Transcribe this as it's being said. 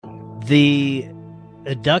The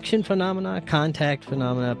abduction phenomena, contact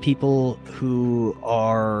phenomena, people who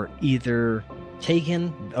are either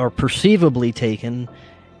taken or perceivably taken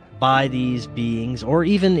by these beings, or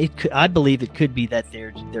even I believe it could be that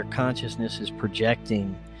their consciousness is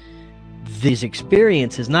projecting these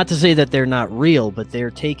experiences. Not to say that they're not real, but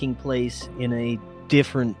they're taking place in a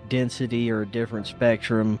different density or a different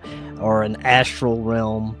spectrum or an astral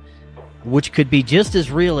realm, which could be just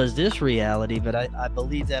as real as this reality. But I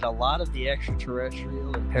believe that a lot of the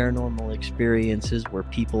extraterrestrial and paranormal experiences where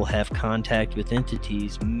people have contact with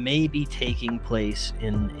entities may be taking place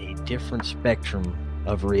in a different spectrum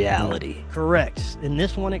of reality. Correct. And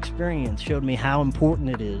this one experience showed me how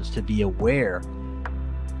important it is to be aware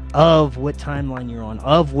of what timeline you're on,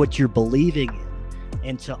 of what you're believing in,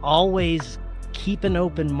 and to always keep an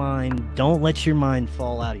open mind. Don't let your mind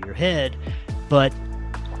fall out of your head, but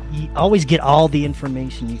you always get all the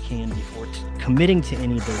information you can before committing to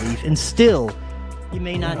any belief. And still, you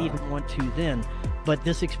may not even want to then. But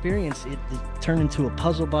this experience, it turned into a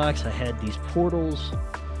puzzle box. I had these portals,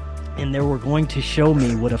 and they were going to show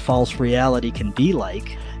me what a false reality can be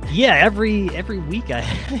like. Yeah, every week I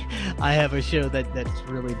have a show that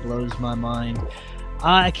really blows my mind.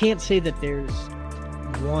 I can't say that there's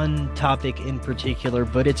one topic in particular,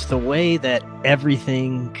 but it's the way that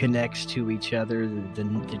everything connects to each other,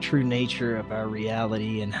 the true nature of our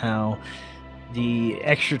reality, and how the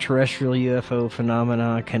extraterrestrial UFO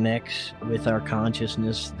phenomena connects with our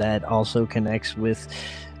consciousness. That also connects with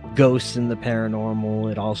ghosts and the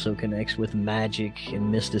paranormal. It also connects with magic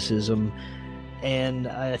and mysticism. And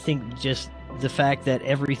I think just the fact that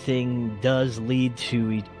everything does lead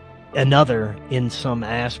to another in some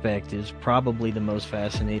aspect is probably the most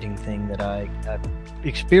fascinating thing that I've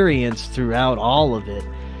experienced throughout all of it.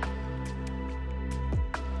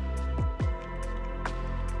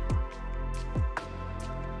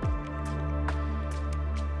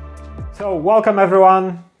 So welcome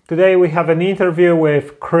everyone. Today we have an interview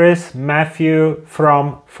with Mathieu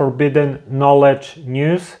from Forbidden Knowledge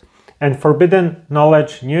News. And Forbidden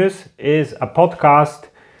Knowledge News is a podcast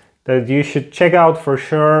that you should check out for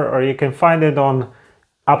sure, or you can find it on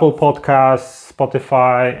Apple Podcasts,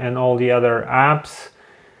 Spotify, and all the other apps.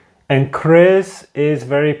 And Chris is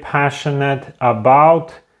very passionate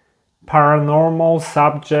about paranormal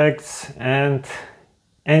subjects and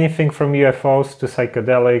anything from UFOs to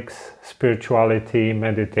psychedelics, spirituality,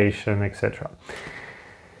 meditation, etc.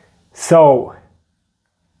 So,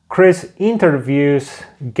 Chris interviews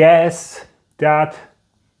guests that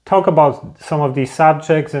talk about some of these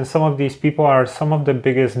subjects, and some of these people are some of the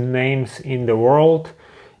biggest names in the world,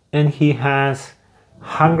 and he has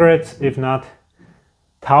hundreds, if not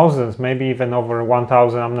thousands, maybe even over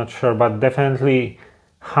 1,000, I'm not sure, but definitely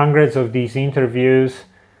hundreds of these interviews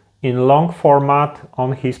in long format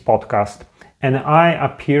on his podcast. And I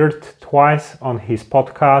appeared twice on his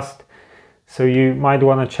podcast, so you might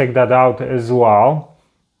want to check that out as well.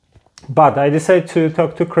 But I decided to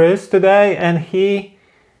talk to Chris today, and he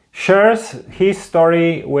shares his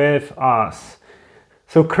story with us.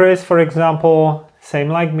 So Chris, for example, same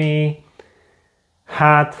like me,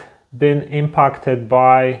 had been impacted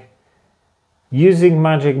by using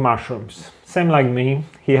magic mushrooms. Same like me,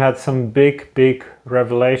 he had some big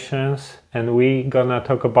revelations, and we gonna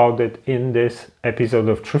talk about it in this episode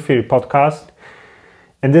of True Theory podcast.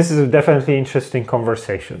 And this is definitely interesting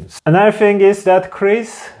conversations. Another thing is that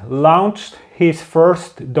Chris launched his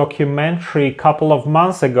first documentary a couple of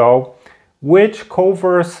months ago, which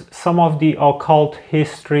covers some of the occult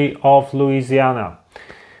history of Louisiana.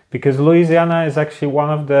 Because Louisiana is actually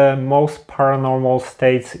one of the most paranormal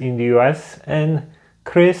states in the US, and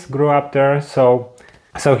Chris grew up there, so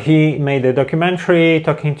he made a documentary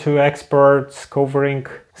talking to experts covering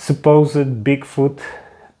supposed Bigfoot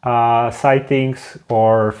sightings,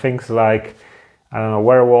 or things like, I don't know,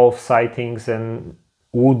 werewolf sightings and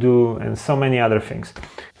voodoo and so many other things.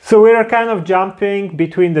 So we are kind of jumping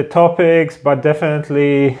between the topics, but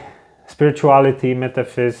definitely spirituality,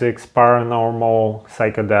 metaphysics, paranormal,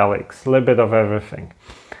 psychedelics, a little bit of everything.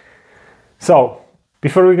 So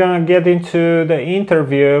before we're gonna get into the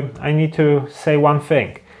interview, I need to say one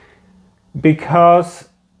thing, because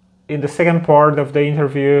in the second part of the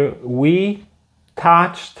interview we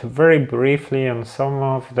touched very briefly on some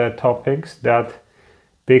of the topics that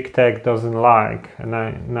big tech doesn't like, and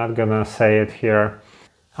I'm not gonna say it here.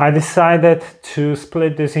 I decided to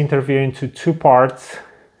split this interview into two parts.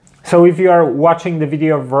 So if you are watching the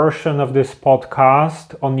video version of this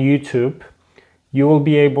podcast on YouTube, you will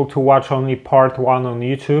be able to watch only part 1 on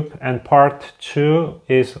YouTube, and part 2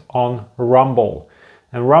 is on Rumble.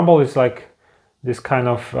 And Rumble is like this kind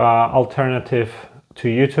of alternative to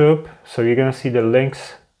YouTube. So you're gonna see the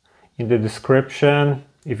links in the description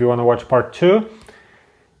if you want to watch part 2.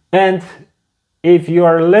 And if you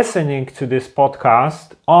are listening to this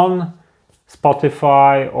podcast on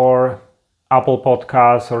Spotify or Apple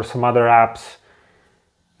Podcasts or some other apps,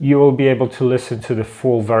 you will be able to listen to the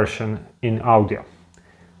full version in audio.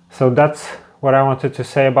 So that's what I wanted to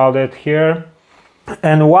say about it here.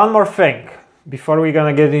 And one more thing before we're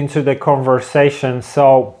gonna get into the conversation.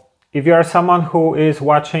 So if you are someone who is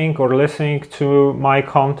watching or listening to my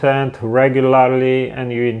content regularly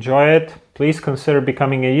and you enjoy it, please consider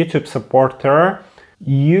becoming a YouTube supporter.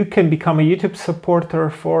 You can become a YouTube supporter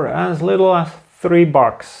for as little as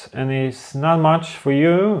 $3, and it's not much for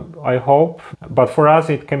you, I hope, but for us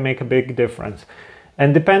it can make a big difference.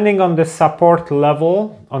 And depending on the support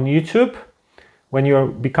level on YouTube, when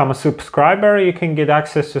you become a subscriber, you can get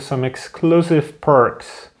access to some exclusive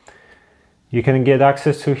perks. You can get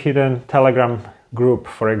access to hidden Telegram group,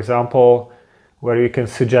 for example, where you can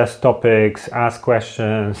suggest topics, ask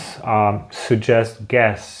questions, suggest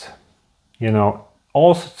guests,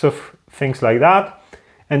 all sorts of things like that.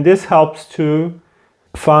 And this helps to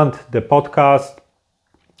fund the podcast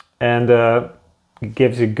and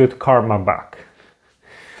gives you good karma back.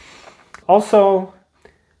 Also,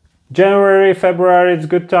 January, February, it's a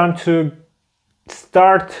good time to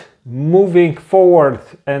start moving forward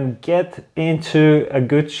and get into a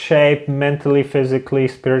good shape mentally, physically,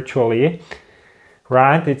 spiritually,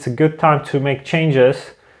 right? It's a good time to make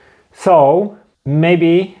changes. So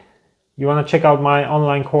maybe you want to check out my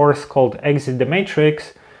online course called Exit the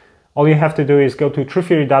Matrix. All you have to do is go to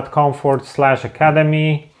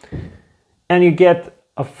truetheory.com/academy and you get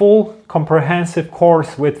a full comprehensive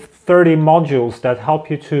course with 30 modules that help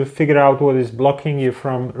you to figure out what is blocking you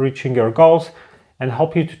from reaching your goals and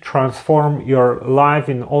help you to transform your life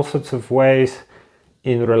in all sorts of ways,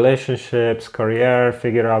 in relationships, career,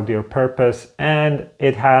 figure out your purpose. And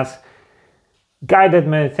it has guided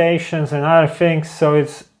meditations and other things. So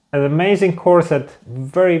it's an amazing course at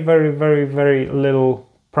very, very, very, very little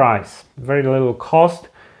price, very little cost,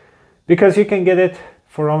 because you can get it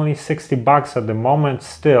for only $60 at the moment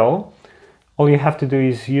still. All you have to do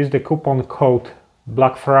is use the coupon code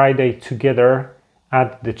Black Friday together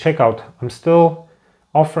at the checkout. I'm still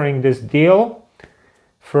offering this deal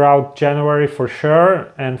throughout January for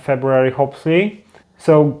sure and February hopefully.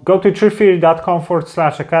 So go to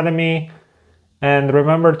truetheory.com/academy and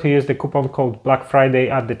remember to use the coupon code Black Friday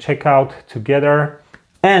at the checkout together.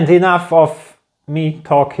 And enough of me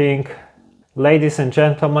talking. Ladies and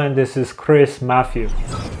gentlemen, this is Chris Mathieu.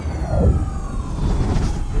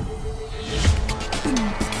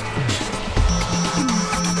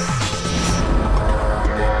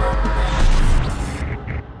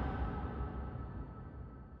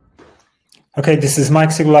 Okay, this is Mike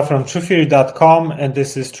Sigula from truetheory.com and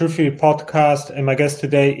this is True Theory Podcast, and my guest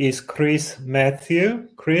today is Chris Mathieu.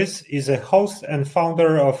 Chris is a host and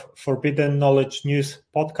founder of Forbidden Knowledge News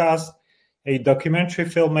podcast, a documentary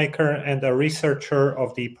filmmaker and a researcher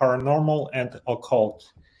of the paranormal and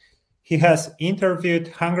occult. He has interviewed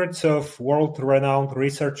hundreds of world-renowned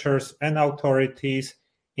researchers and authorities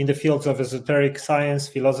in the fields of esoteric science,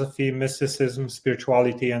 philosophy, mysticism,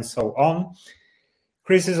 spirituality, and so on.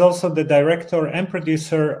 Chris is also the director and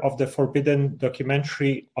producer of the Forbidden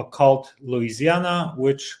documentary Occult Louisiana,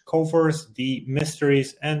 which covers the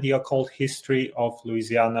mysteries and the occult history of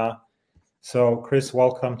Louisiana. So, Chris,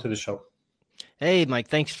 welcome to the show. Hey, Mike,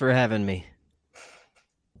 thanks for having me.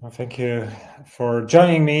 Well, thank you for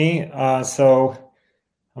joining me. So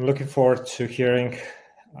I'm looking forward to hearing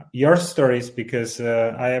your stories because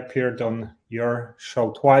I appeared on your show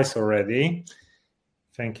twice already.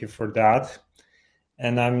 Thank you for that.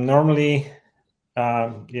 And I'm normally,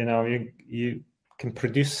 you can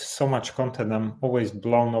produce so much content. I'm always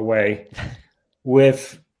blown away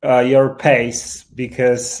with your pace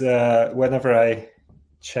because whenever I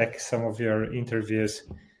check some of your interviews,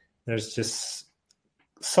 there's just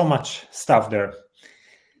so much stuff there.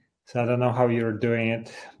 So I don't know how you're doing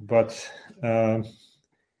it, but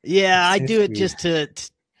yeah, I do it just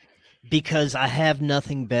because I have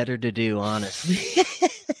nothing better to do, honestly.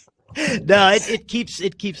 No, it keeps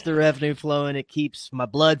the revenue flowing, it keeps my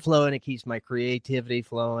blood flowing, it keeps my creativity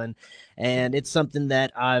flowing, and it's something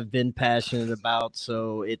that I've been passionate about.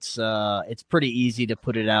 So it's pretty easy to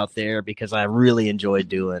put it out there because I really enjoy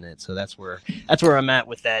doing it. So that's where I'm at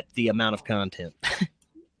with the amount of content.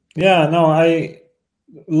 Yeah, no, I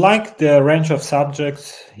like the range of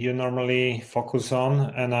subjects you normally focus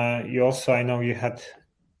on, and you also, I know you had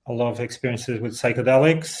a lot of experiences with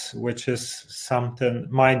psychedelics, which is something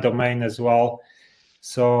my domain as well.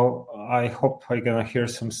 So I hope I'm gonna hear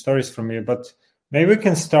some stories from you. But Maybe we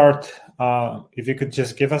can start, if you could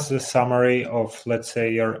just give us a summary of, let's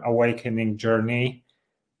say, your awakening journey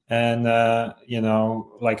and,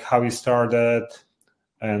 like how you started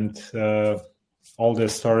and all the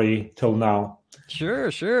story till now.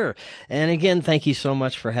 Sure. And again, thank you so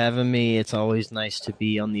much for having me. It's always nice to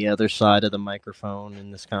be on the other side of the microphone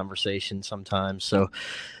in this conversation sometimes. So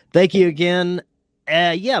thank you again.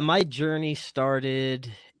 My journey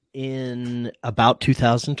started in about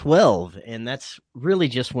 2012, and that's really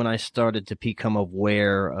just when I started to become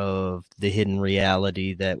aware of the hidden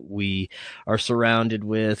reality that we are surrounded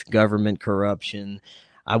with, government corruption.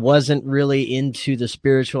 I wasn't really into the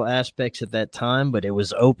spiritual aspects at that time, but it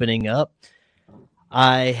was opening up.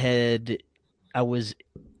 I was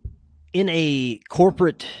in a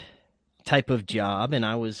corporate type of job and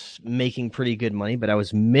I was making pretty good money, but I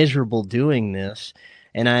was miserable doing this.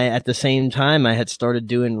 And at the same time, I had started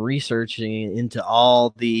doing research into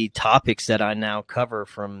all the topics that I now cover,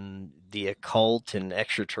 from the occult and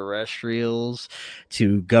extraterrestrials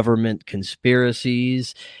to government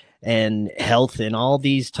conspiracies and health and all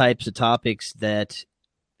these types of topics that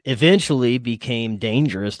eventually became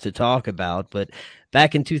dangerous to talk about. But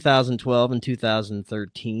back in 2012 and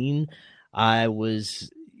 2013, I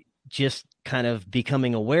was just kind of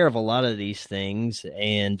becoming aware of a lot of these things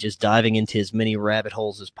and just diving into as many rabbit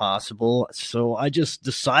holes as possible. So I just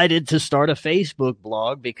decided to start a Facebook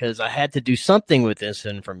blog because I had to do something with this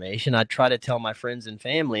information. I tried to tell my friends and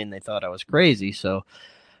family and they thought I was crazy. So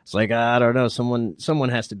it's like, I don't know, someone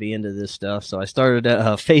has to be into this stuff. So I started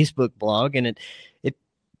a Facebook blog, and it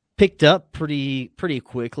picked up pretty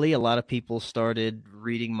quickly. A lot of people started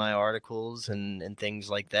reading my articles and things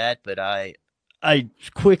like that, but I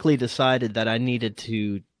quickly decided that I needed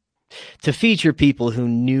to feature people who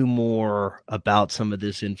knew more about some of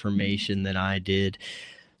this information than I did.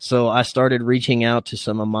 So I started reaching out to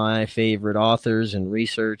some of my favorite authors and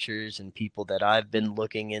researchers and people that I've been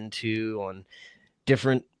looking into on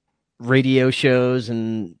different radio shows,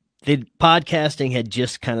 and the podcasting had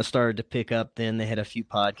just kind of started to pick up then. They had a few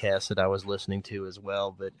podcasts that I was listening to as well,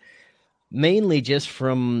 but mainly just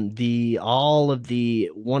from all of the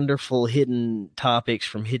wonderful hidden topics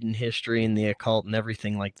from hidden history and the occult and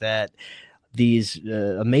everything like that. These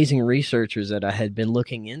amazing researchers that I had been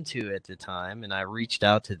looking into at the time, and I reached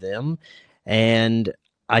out to them, and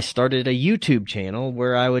I started a YouTube channel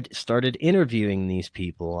where I started interviewing these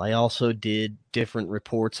people. I also did different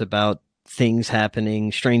reports about things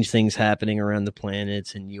happening, strange things happening around the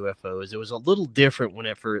planets and UFOs. It was a little different when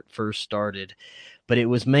it first started, but it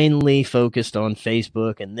was mainly focused on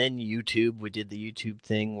Facebook and then YouTube. We did the YouTube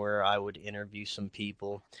thing where I would interview some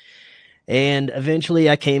people. And eventually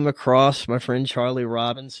I came across my friend Charlie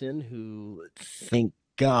Robinson, who, thank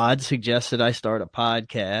God, suggested I start a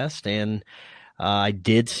podcast, and I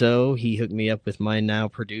did so. He hooked me up with my now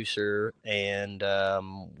producer, and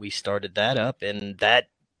we started that up, and that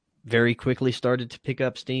very quickly started to pick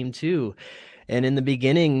up steam too. And in the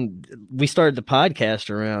beginning, we started the podcast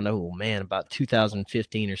around, about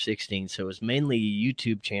 2015 or 16. So it was mainly a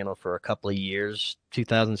YouTube channel for a couple of years.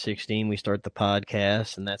 2016, we start the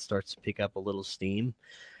podcast, and that starts to pick up a little steam.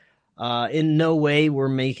 In no way we're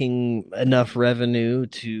making enough revenue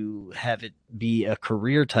to have it be a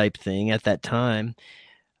career type thing at that time.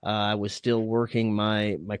 I was still working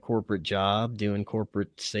my corporate job, doing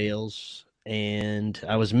corporate sales, and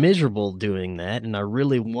I was miserable doing that. And I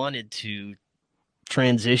really wanted to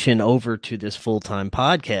transition over to this full-time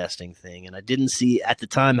podcasting thing, and I didn't see at the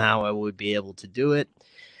time how I would be able to do it.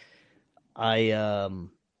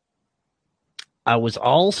 I was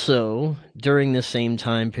also, during the same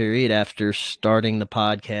time period after starting the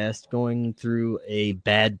podcast, going through a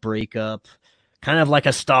bad breakup, kind of like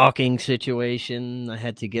a stalking situation. I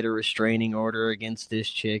had to get a restraining order against this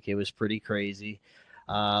chick. It was pretty crazy.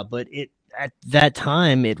 But at that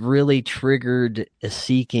time, it really triggered a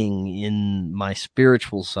seeking in my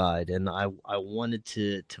spiritual side, and I wanted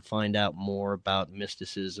to find out more about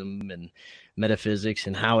mysticism and metaphysics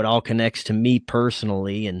and how it all connects to me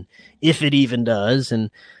personally, and if it even does.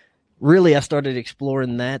 And really, I started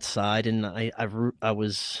exploring that side, and I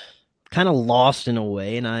was kind of lost in a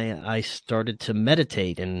way, and I started to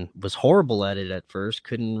meditate, and was horrible at it at first.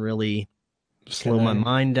 Couldn't really slow my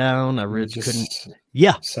mind down. I really couldn't.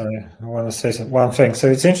 Yeah. Sorry, I want to say one thing. So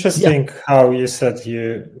it's interesting how you said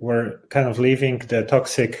you were kind of leaving the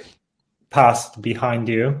toxic past behind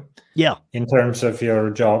you. Yeah. In terms of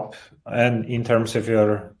your job and in terms of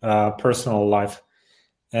your personal life,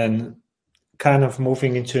 and kind of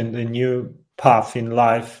moving into the new path in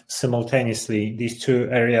life simultaneously. These two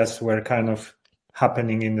areas were kind of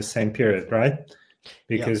happening in the same period, right?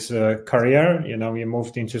 Yeah. because career, you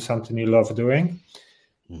moved into something you love doing.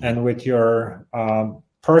 Mhm. And with your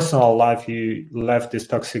personal life, you left this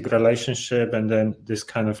toxic relationship, and then this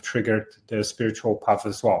kind of triggered the spiritual path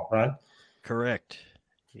as well, right? Correct.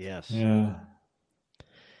 Yes. Yeah.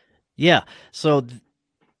 Yeah. So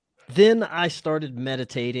then I started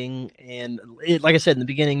meditating, and like I said in the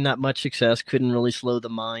beginning, not much success. Couldn't really slow the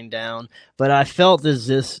mind down, but I felt as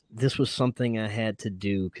this was something I had to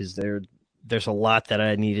do because there's a lot that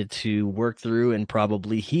I needed to work through and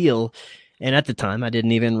probably heal. And at the time, I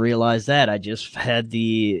didn't even realize that. I just had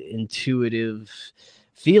the intuitive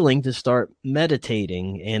feeling to start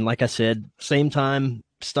meditating, and like I said, same time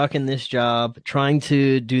stuck in this job, trying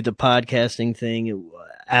to do the podcasting thing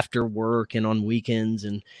after work and on weekends,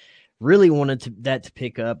 and really wanted that to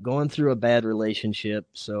pick up, going through a bad relationship.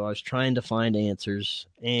 So I was trying to find answers.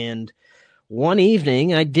 And one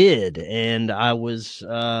evening I did. And I was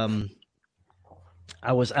out.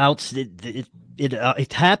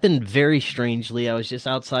 It happened very strangely. I was just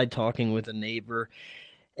outside talking with a neighbor,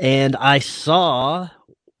 and I saw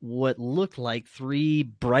what looked like three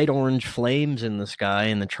bright orange flames in the sky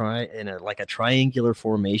in like a triangular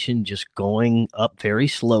formation, just going up very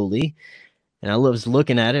slowly. And I was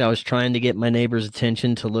looking at it. I was trying to get my neighbor's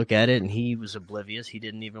attention to look at it, and he was oblivious. He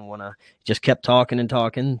didn't even want to, just kept talking and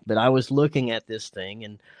talking. But I was looking at this thing,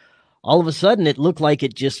 and all of a sudden it looked like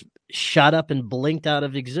it just shot up and blinked out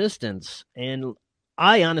of existence. And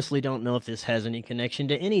I honestly don't know if this has any connection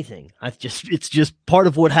to anything. It's just part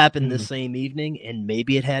of what happened this same evening, and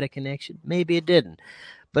maybe it had a connection, maybe it didn't.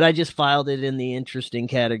 But I just filed it in the interesting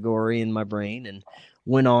category in my brain and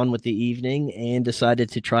went on with the evening and decided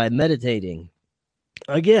to try meditating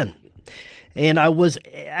again. And I was,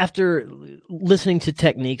 after listening to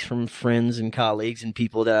techniques from friends and colleagues and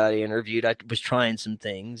people that I interviewed, I was trying some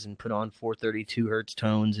things and put on 432 hertz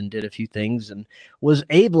tones and did a few things and was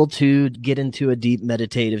able to get into a deep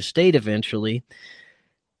meditative state eventually,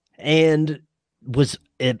 and was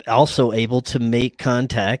also able to make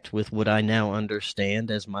contact with what I now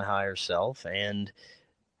understand as my higher self and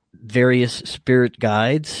various spirit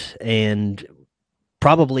guides and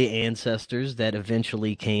probably ancestors that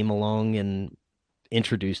eventually came along and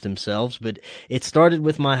introduced themselves. But it started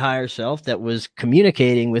with my higher self that was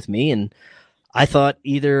communicating with me, and I thought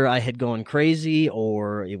either I had gone crazy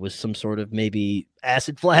or it was some sort of maybe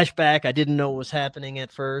acid flashback. I didn't know what was happening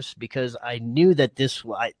at first because I knew that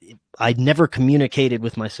I never communicated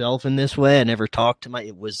with myself in this way. I never talked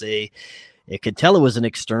to it could tell it was an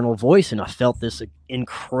external voice, and I felt this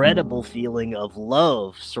incredible feeling of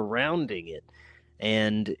love surrounding it.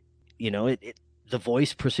 And, the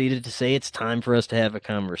voice proceeded to say, it's time for us to have a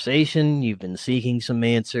conversation. You've been seeking some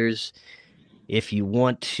answers. If you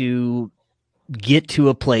want to get to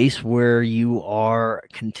a place where you are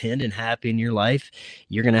content and happy in your life,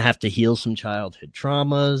 you're going to have to heal some childhood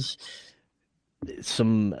traumas,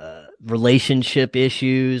 some relationship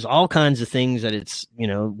issues, all kinds of things that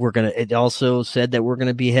it also said that we're going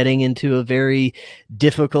to be heading into a very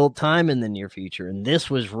difficult time in the near future. And this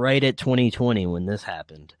was right at 2020 when this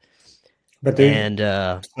happened. But Go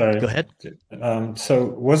ahead. So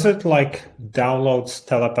was it like downloads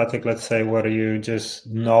telepathic, let's say, where you just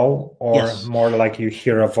know, or Yes. more like you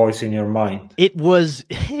hear a voice in your mind? It was,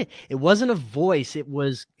 it wasn't a voice. It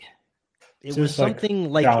was something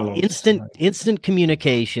like instant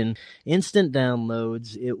communication, instant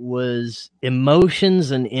downloads. It was emotions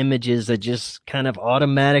and images that just kind of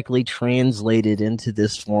automatically translated into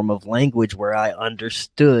this form of language where I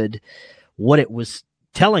understood what it was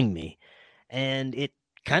telling me. And it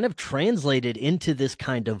kind of translated into this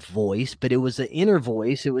kind of voice, but it was an inner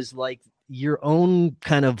voice. It was like your own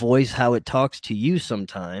kind of voice, how it talks to you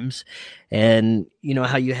sometimes. And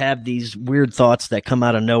how you have these weird thoughts that come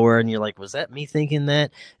out of nowhere and you're like, was that me thinking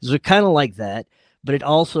that? It was kind of like that, but it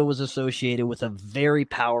also was associated with a very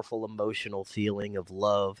powerful emotional feeling of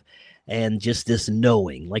love and just this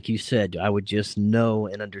knowing. Like you said, I would just know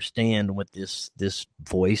and understand what this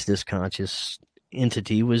voice, this conscious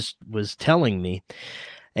entity was telling me.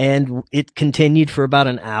 And it continued for about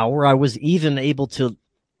an hour. I was even able to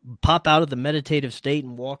pop out of the meditative state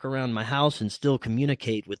and walk around my house and still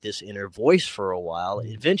communicate with this inner voice for a while.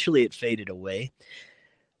 Eventually it faded away,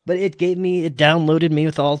 but it downloaded me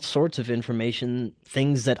with all sorts of information,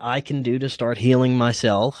 things that I can do to start healing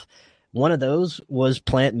myself. One of those was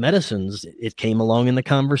plant medicines. It came along in the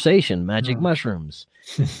conversation, magic mushrooms.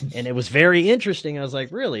 And it was very interesting. I was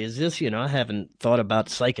like, really, is this, I haven't thought about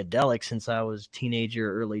psychedelic since I was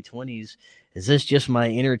teenager, early 20s. Is this just my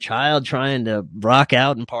inner child trying to rock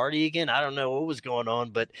out and party again? I don't know what was going on,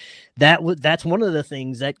 but that's one of the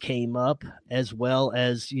things that came up, as well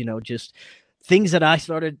as, just things that I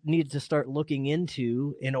needed to start looking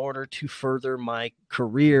into in order to further my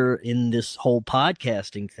career in this whole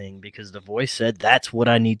podcasting thing, because the voice said that's what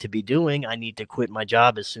I need to be doing. I need to quit my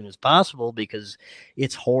job as soon as possible because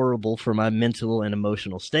it's horrible for my mental and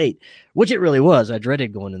emotional state, which it really was. I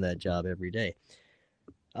dreaded going to that job every day.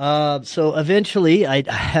 So eventually I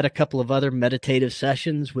had a couple of other meditative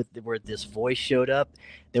sessions where this voice showed up.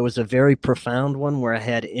 There was a very profound one where I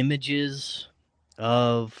had images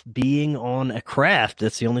of being on a craft.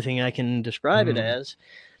 That's the only thing I can describe it as.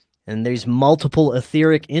 And these multiple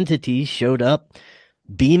etheric entities showed up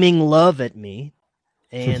beaming love at me.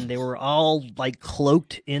 And they were all like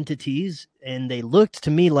cloaked entities. And they looked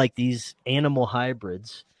to me like these animal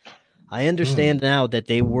hybrids. I understand now that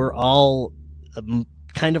they were all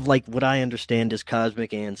kind of like what I understand as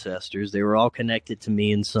cosmic ancestors. They were all connected to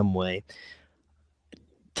me in some way,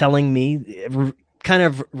 telling me, kind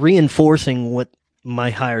of reinforcing what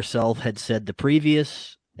my higher self had said the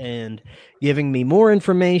previous, and giving me more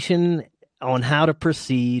information on how to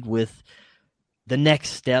proceed with the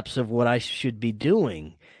next steps of what I should be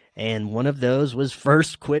doing. And one of those was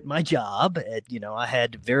first quit my job. I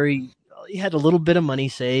had a little bit of money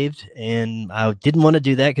saved, and I didn't want to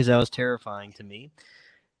do that because that was terrifying to me.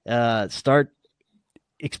 Start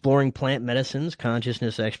exploring plant medicines,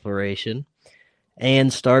 consciousness exploration,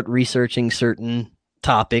 and start researching certain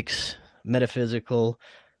topics, metaphysical,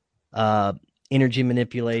 energy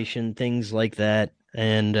manipulation, things like that,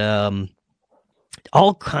 and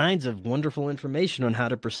all kinds of wonderful information on how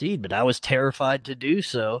to proceed, but I was terrified to do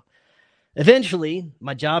so. Eventually,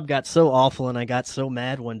 my job got so awful and I got so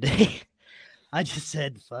mad one day, I just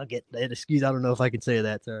said, fuck it. Excuse, I don't know if I can say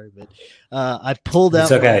that, sorry, but I pulled out.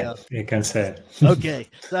 It's okay, you can say it. Okay,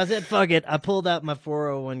 so I said, fuck it. I pulled out my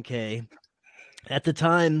 401k. At the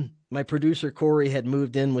time, my producer Corey had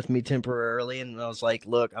moved in with me temporarily, and I was like,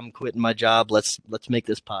 look, I'm quitting my job. Let's make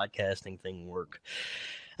this podcasting thing work.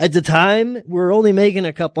 At the time, we're only making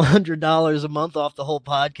a couple $100 a month off the whole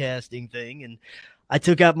podcasting thing, and I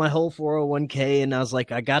took out my whole 401k, and I was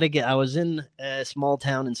like, I was in a small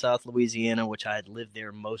town in South Louisiana, which I had lived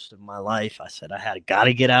there most of my life. I said, got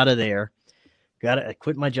to get out of there. I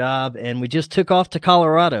quit my job, and we just took off to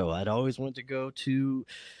Colorado. I'd always wanted to go to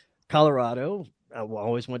Colorado. I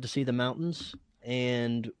always wanted to see the mountains,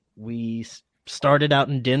 and we started out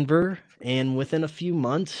in Denver, and within a few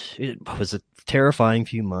months, it was a terrifying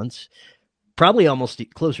few months, probably almost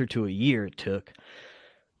closer to a year it took,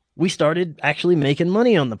 we started actually making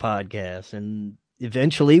money on the podcast, and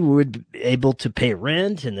eventually we would be able to pay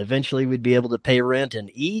rent, and eventually we'd be able to pay rent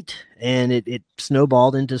and eat, and it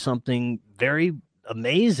snowballed into something very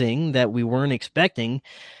amazing that we weren't expecting.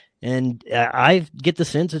 And I get the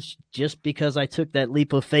sense it's just because I took that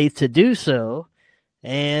leap of faith to do so,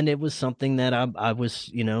 and it was something that I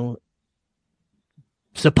was,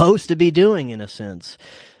 supposed to be doing in a sense.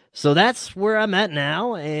 So that's where I'm at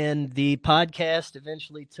now, and the podcast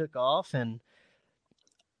eventually took off, and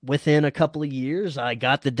within a couple of years, I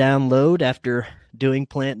got the download after doing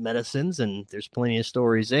plant medicines, and there's plenty of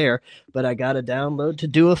stories there, but I got a download to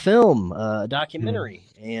do a film, a documentary.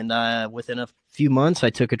 And within a few months, I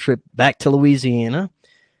took a trip back to Louisiana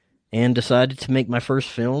and decided to make my first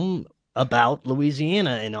film about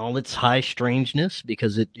Louisiana and all its high strangeness,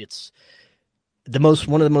 because it's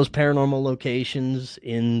one of the most paranormal locations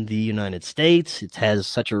in the United States. It has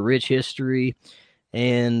such a rich history,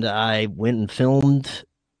 and I went and filmed,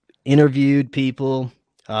 interviewed people,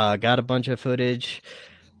 got a bunch of footage,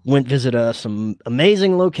 went visit some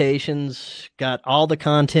amazing locations, got all the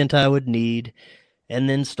content I would need, and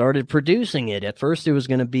then started producing it. At first, it was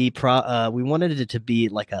going to be we wanted it to be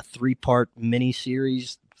like a 3-part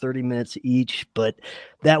mini-series, 30 minutes each, but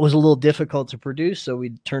that was a little difficult to produce, so we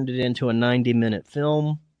turned it into a 90-minute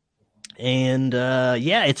film. And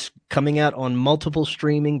it's coming out on multiple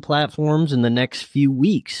streaming platforms in the next few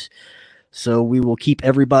weeks. So we will keep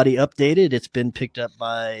everybody updated. It's been picked up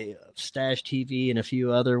by Stash TV and a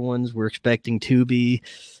few other ones. We're expecting Tubi.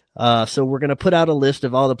 So we're going to put out a list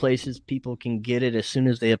of all the places people can get it as soon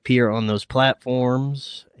as they appear on those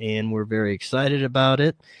platforms. And we're very excited about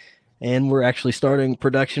it. And we're actually starting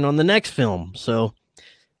production on the next film. So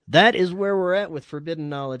that is where we're at with Forbidden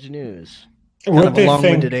Knowledge News. Kind of a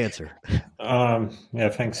long-winded answer.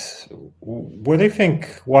 Thanks. What do you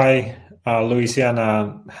think why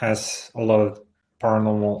Louisiana has a lot of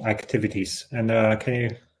paranormal activities? And can you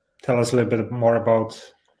tell us a little bit more about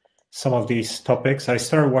some of these topics? I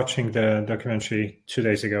started watching the documentary 2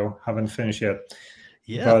 days ago. Haven't finished yet.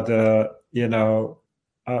 Yeah. But,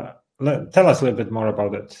 tell us a little bit more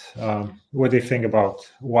about it. What do you think about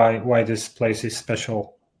why this place is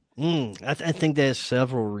special? I think there's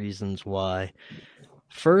several reasons why.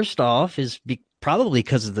 First off is probably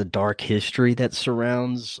because of the dark history that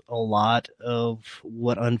surrounds a lot of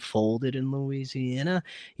what unfolded in Louisiana.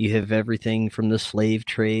 You have everything from the slave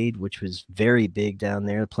trade, which was very big down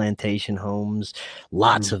there, plantation homes,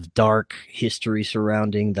 lots Mm. of dark history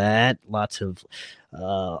surrounding that, lots of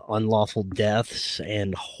unlawful deaths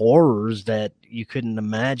and horrors that you couldn't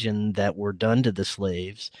imagine that were done to the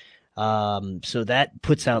slaves. So that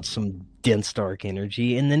puts out some dense dark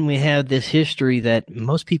energy. And then we have this history that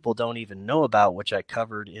most people don't even know about, which I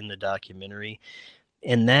covered in the documentary.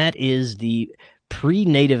 And that is the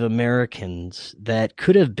pre-Native Americans that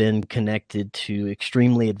could have been connected to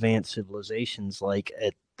extremely advanced civilizations like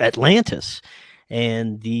Atlantis,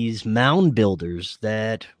 and these mound builders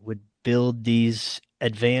that would build these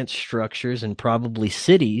advanced structures and probably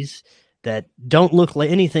cities that don't look like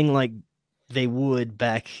anything like they would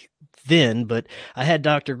back then. But I had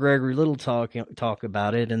Dr. Gregory Little talk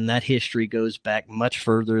about it, and that history goes back much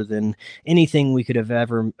further than anything we could have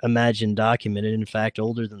ever imagined documented. In fact,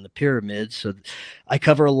 older than the pyramids. So I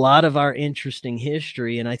cover a lot of our interesting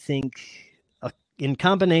history, and I think in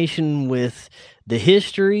combination with the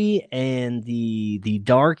history and the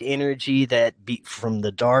dark energy that from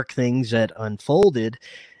the dark things that unfolded,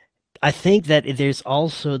 I think that there's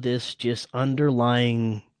also this just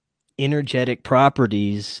underlying energetic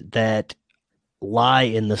properties that lie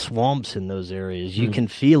in the swamps in those areas. You Mm. can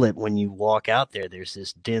feel it when you walk out there. There's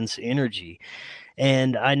this dense energy.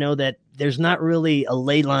 And I know that there's not really a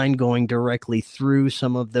ley line going directly through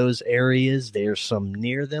some of those areas. There's some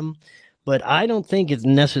near them, but I don't think it's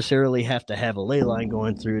necessarily have to have a ley line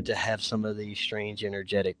going through to have some of these strange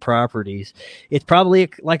energetic properties. It's probably,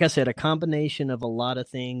 like I said, a combination of a lot of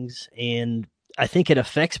things. And I think it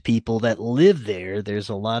affects people that live there. There's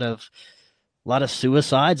a lot of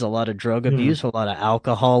suicides, a lot of drug Mm. abuse, a lot of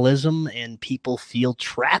alcoholism, and people feel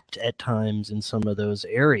trapped at times in some of those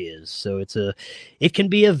areas. So it can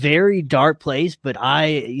be a very dark place, but I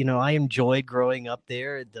enjoyed growing up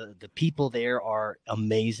there. The people there are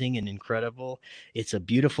amazing and incredible. It's a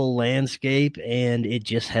beautiful landscape, and it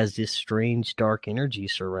just has this strange dark energy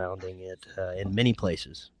surrounding it in many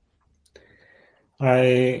places.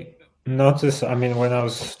 I noticed, I mean, when I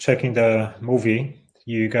was checking the movie,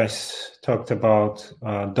 you guys talked about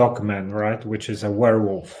Dogman, right? Which is a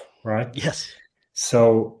werewolf, right? Yes.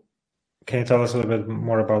 So, can you tell us a little bit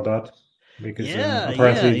more about that? Because Yeah, yeah,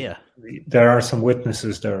 apparently yeah. there are some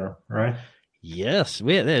witnesses there, right? Yes,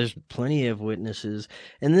 there's plenty of witnesses,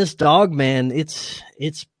 and this dog man, it's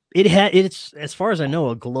as far as I know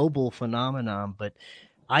a global phenomenon. But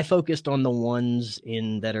I focused on the ones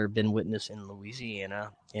in that are been witnessed in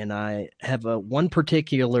Louisiana, and I have one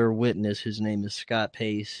particular witness. His name is Scott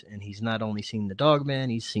Pace, and he's not only seen the dog man,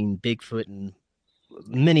 he's seen Bigfoot and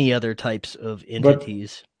many other types of But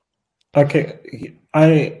entities. okay,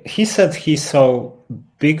 he said he saw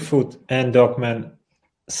Bigfoot and Dogman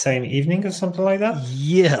same evening or something like that.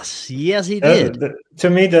 Yes, yes, he did. To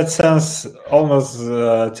me, that sounds almost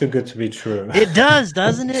too good to be true. It does,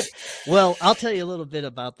 doesn't it? Well, I'll tell you a little bit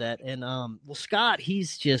about that. And well, Scott,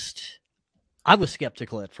 I was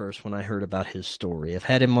skeptical at first when I heard about his story. I've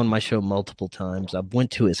had him on my show multiple times. I've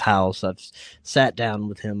went to his house. I've sat down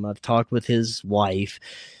with him. I've talked with his wife.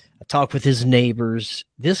 I've talked with his neighbors.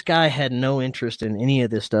 This guy had no interest in any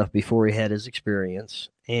of this stuff before he had his experience.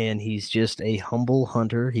 And he's just a humble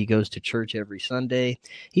hunter. He goes to church every Sunday.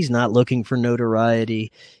 He's not looking for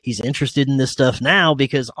notoriety. He's interested in this stuff now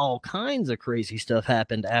because all kinds of crazy stuff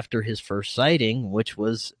happened after his first sighting, which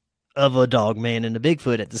was of a dog man and a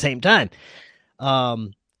Bigfoot at the same time.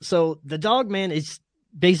 So the dog man is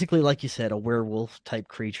basically, like you said, a werewolf type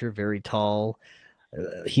creature, very tall,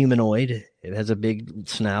 humanoid. It has a big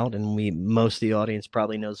snout, and most of the audience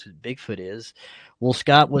probably knows who Bigfoot is. Well,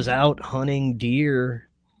 Scott was out hunting deer,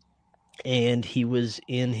 and he was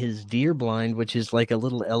in his deer blind, which is like a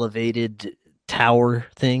little elevated tower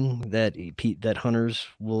thing that hunters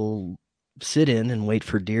will sit in and wait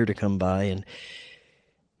for deer to come by. And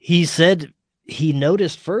he said he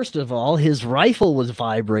noticed, first of all, his rifle was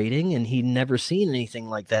vibrating, and he'd never seen anything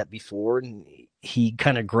like that before. And he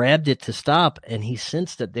kind of grabbed it to stop, and he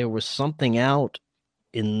sensed that there was something out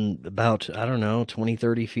in about, I don't know, 20,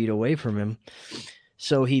 30 feet away from him.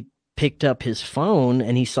 So he picked up his phone,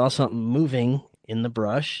 and he saw something moving in the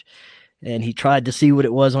brush. And he tried to see what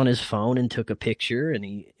it was on his phone and took a picture, and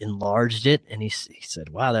he enlarged it. And he said,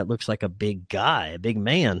 wow, that looks like a big guy, a big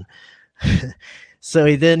man. So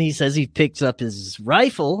he says he picks up his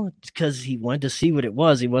rifle because he wanted to see what it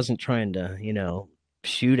was. He wasn't trying to,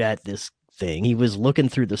 shoot at this thing. He was looking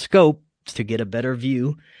through the scope to get a better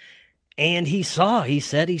view. And he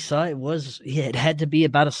said he saw it had to be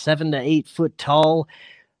about a 7 to 8 foot tall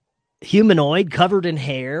humanoid covered in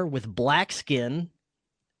hair with black skin.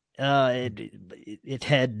 It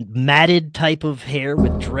had matted type of hair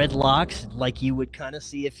with dreadlocks, like you would kind of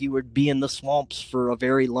see if you would be in the swamps for a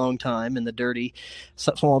very long time in the dirty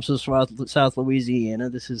swamps of South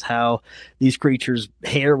Louisiana. This is how these creatures'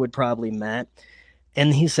 hair would probably mat.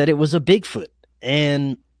 And he said it was a Bigfoot.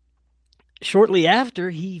 And shortly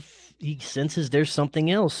after, he senses there's something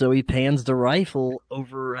else, so he pans the rifle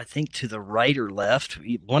over, I think, to the right or left,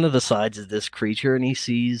 one of the sides of this creature, and he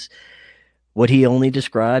sees what he only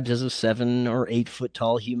describes as a 7 or 8 foot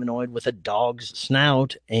tall humanoid with a dog's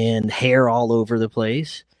snout and hair all over the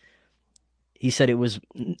place. He said it was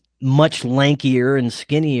much lankier and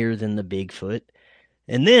skinnier than the Bigfoot.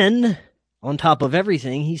 And then, on top of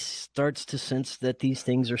everything, he starts to sense that these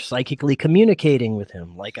things are psychically communicating with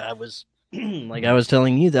him. Like I was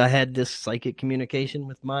telling you, that I had this psychic communication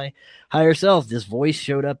with my higher self. This voice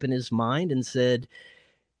showed up in his mind and said,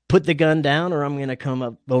 put the gun down or I'm going to come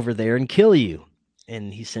up over there and kill you.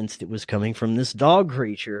 And he sensed it was coming from this dog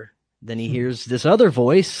creature. Then he hears this other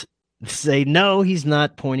voice say, no, he's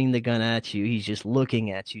not pointing the gun at you. He's just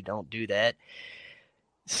looking at you. Don't do that.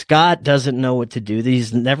 Scott doesn't know what to do.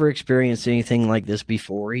 He's never experienced anything like this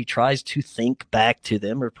before. He tries to think back to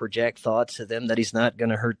them or project thoughts to them that he's not going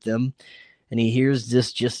to hurt them. And he hears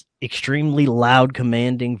this just extremely loud,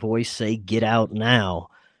 commanding voice say, get out now.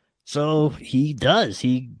 So he does.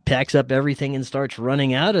 He packs up everything and starts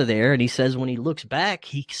running out of there. And he says when he looks back,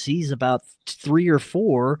 he sees about 3 or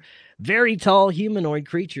 4 very tall humanoid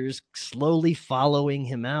creatures slowly following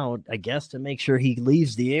him out, I guess, to make sure he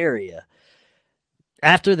leaves the area.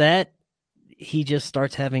 After that, he just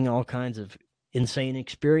starts having all kinds of insane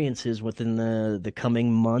experiences within the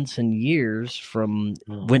coming months and years, from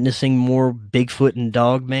witnessing more Bigfoot and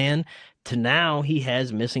Dogman to now he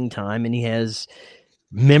has missing time and he has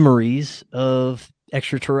memories of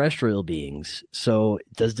extraterrestrial beings. So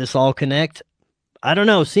does this all connect? I don't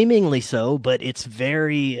know, seemingly so, but it's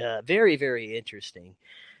very, very, very interesting.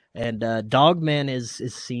 And Dogman is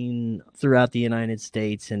seen throughout the United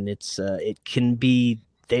States, and it can be,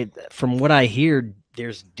 from what I hear,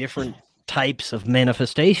 there's different types of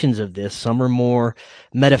manifestations of this. Some are more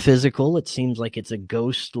metaphysical. It seems like it's a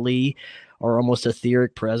ghostly or almost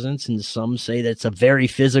etheric presence, and some say that it's a very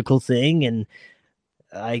physical thing. And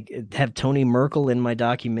I have Tony Merkel in my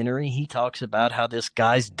documentary. He talks about how this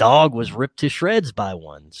guy's dog was ripped to shreds by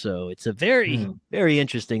one. So it's a very, very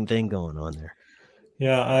interesting thing going on there.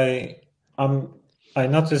 Yeah, I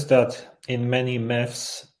noticed that in many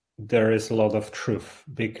myths there is a lot of truth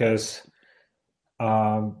because,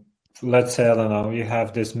 let's say, I don't know, you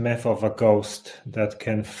have this myth of a ghost that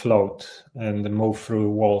can float and move through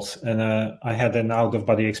walls, and I had an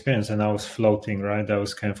out-of-body experience, and I was floating, right? I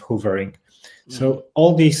was kind of hovering. So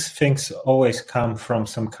all these things always come from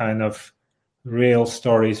some kind of real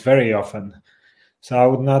stories very often. So I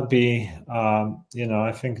would not be,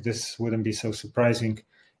 I think this wouldn't be so surprising.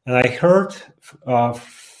 And I heard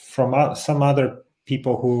from some other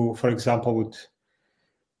people who, for example,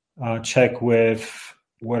 would check with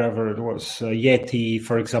whatever it was, Yeti,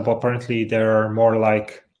 for example. Apparently, they're more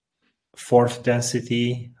like fourth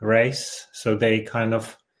density race. So they kind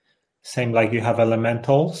of, same like you have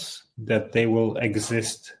elementals, that they will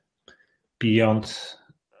exist beyond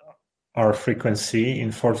our frequency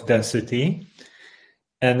in fourth density.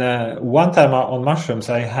 And one time on mushrooms,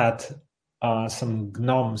 I had some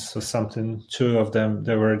gnomes or something, 2 of them,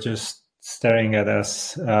 they were just staring at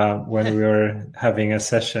us when we were having a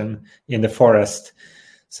session in the forest.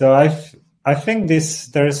 So I think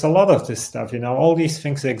there is a lot of this stuff, all these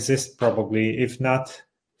things exist probably, if not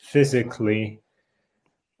physically,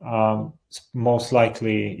 most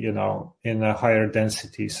likely, in a higher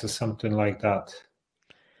density, so something like that.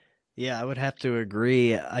 Yeah, I would have to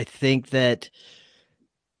agree. I think that,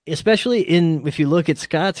 especially if you look at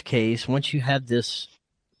Scott's case, once you have this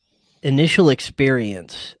initial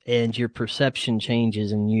experience and your perception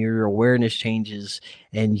changes and your awareness changes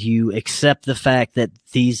and you accept the fact that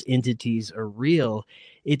these entities are real,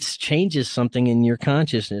 it changes something in your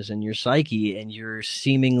consciousness and your psyche, and you're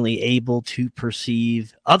seemingly able to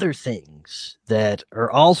perceive other things that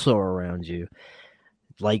are also around you.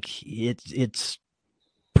 Like it's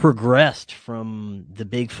progressed from the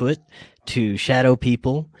Bigfoot to shadow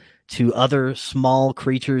people to other small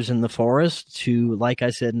creatures in the forest to, like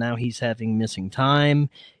I said, now he's having missing time.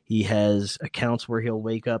 He has accounts where he'll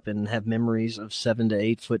wake up and have memories of 7 to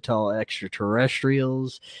 8 foot tall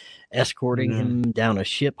extraterrestrials escorting him down a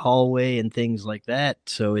ship hallway and things like that.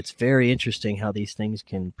 So it's very interesting how these things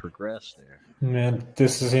can progress there. Yeah,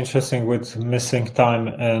 this is interesting with missing time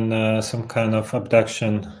and some kind of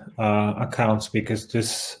abduction accounts because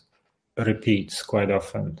this repeats quite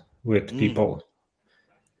often with Mm, people.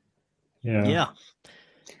 Yeah, yeah.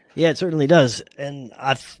 Yeah, it certainly does. And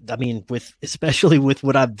I mean, with especially with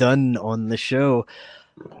what I've done on the show,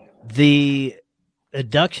 the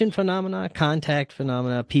abduction phenomena, contact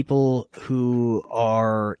phenomena, people who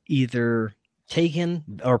are either taken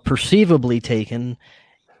or perceivably taken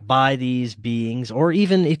by these beings, or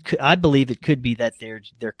even I believe it could be that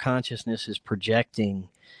their consciousness is projecting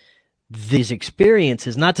these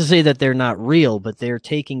experiences. Not to say that they're not real, but they're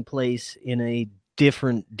taking place in a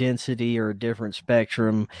different density or a different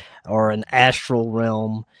spectrum or an astral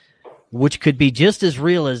realm, which could be just as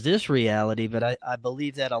real as this reality. But I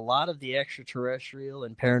believe that a lot of the extraterrestrial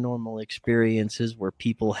and paranormal experiences where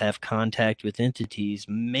people have contact with entities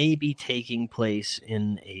may be taking place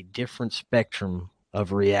in a different spectrum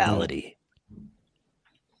of yeah, reality.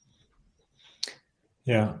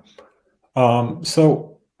 yeah.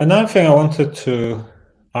 So another thing I wanted to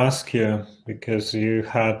ask you, because you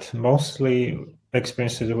had mostly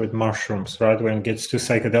experiences with mushrooms, right? When it gets to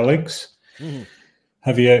psychedelics, Mhm.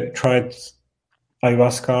 have you tried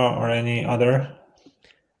ayahuasca or any other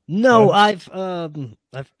No, yet?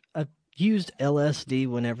 I've used LSD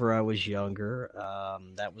whenever I was younger.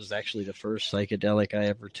 That was actually the first psychedelic I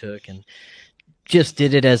ever took, and just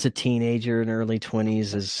did it as a teenager in early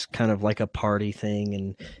 20s as kind of like a party thing,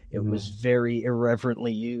 and it was Mm. very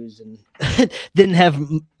irreverently used, and didn't have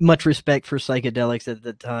much respect for psychedelics at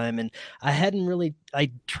the time. And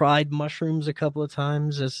I tried mushrooms a couple of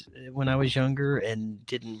times as when I was younger, and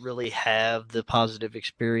didn't really have the positive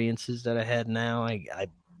experiences that I had now.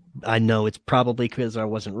 I know it's probably because I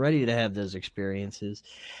wasn't ready to have those experiences.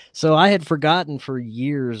 So I had forgotten for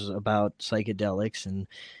years about psychedelics, and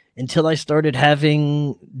until I started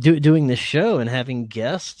doing this show and having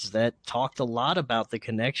guests that talked a lot about the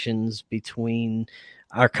connections between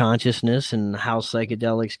our consciousness and how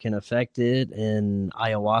psychedelics can affect it, and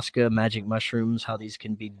ayahuasca, magic mushrooms, how these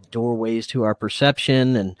can be doorways to our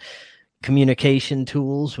perception and communication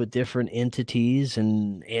tools with different entities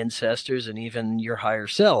and ancestors and even your higher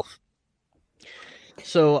self.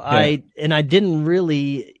 So Yeah. I didn't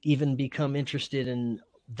really even become interested in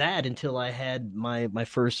that until I had my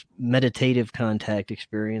first meditative contact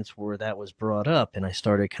experience where that was brought up, and I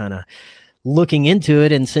started kind of looking into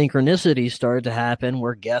it, and synchronicities started to happen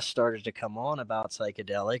where guests started to come on about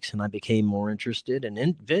psychedelics, and I became more interested, and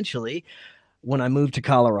eventually when I moved to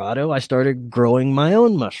Colorado, I started growing my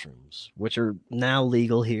own mushrooms, which are now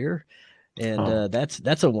legal here, and Oh.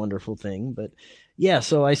 that's a wonderful thing. But yeah,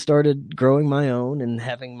 so I started growing my own and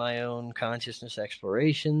having my own consciousness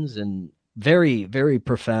explorations and very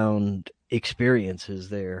profound experiences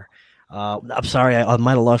there. I'm sorry, I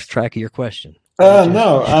might have lost track of your question. What did you?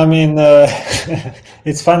 No, I mean,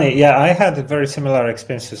 it's funny. Yeah, I had very similar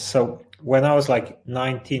experiences. So when I was like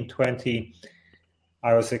 19, 20,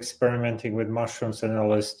 I was experimenting with mushrooms and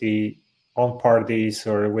LSD on parties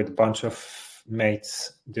or with a bunch of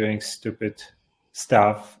mates doing stupid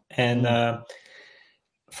stuff. And Mm,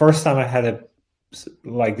 first time I had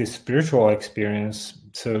like this spiritual experience.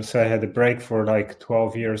 So I had a break for like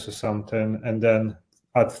 12 years or something. And then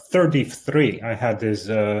at 33, I had this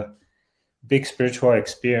big spiritual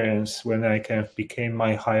experience when I kind of became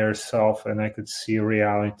my higher self and I could see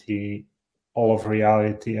reality, all of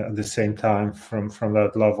reality at the same time from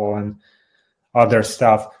that level and other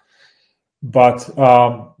stuff. But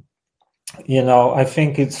I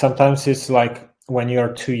think it's sometimes it's like when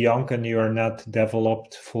you're too young and you're not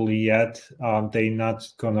developed fully yet, they're not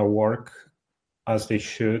gonna work as they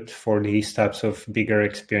should for these types of bigger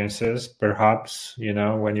experiences. Perhaps,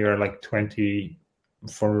 when you're like 20,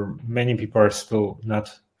 for many people are still not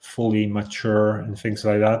fully mature and things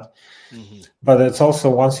like that. hmm But it's also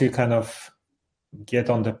once you kind of get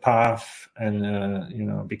on the path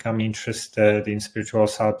and become interested in spiritual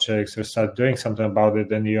subjects or start doing something about it,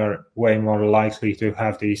 then you are way more likely to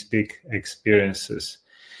have these big experiences.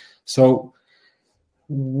 So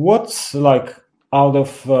what's like out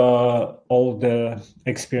of all the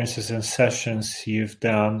experiences and sessions you've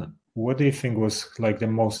done, what do you think was like the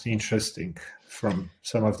most interesting from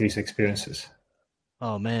some of these experiences?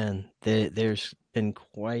 Oh man, there's been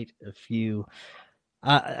quite a few.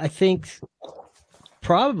 I think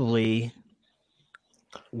probably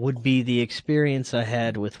would be the experience I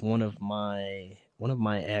had with one of my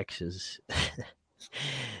exes.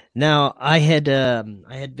 Now, I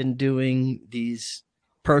had been doing these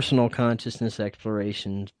personal consciousness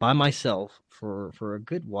explorations by myself for a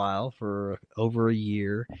good while, for over a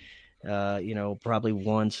year, probably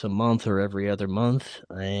once a month or every other month.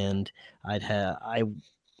 And I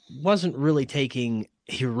wasn't really taking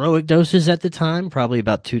heroic doses at the time, probably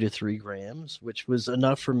about 2 to 3 grams, which was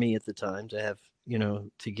enough for me at the time to have,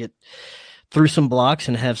 to get through some blocks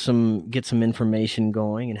and get some information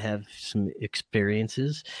going and have some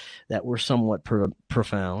experiences that were somewhat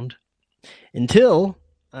profound until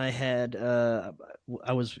I had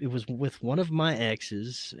it was with one of my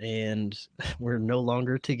exes, and we're no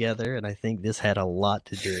longer together, and I think this had a lot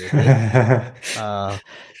to do with it.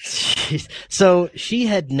 So she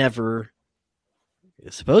had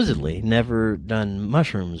supposedly never done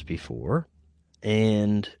mushrooms before,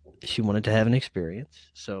 and she wanted to have an experience.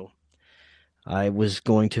 So I was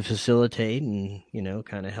going to facilitate and,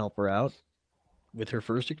 kind of help her out with her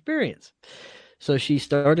first experience. So she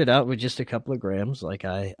started out with just a couple of grams like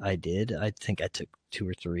I did. I think I took 2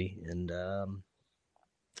 or 3. And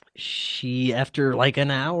she, after like an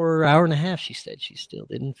hour and a half, she said she still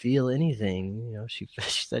didn't feel anything. She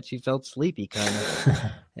said she felt sleepy kind of.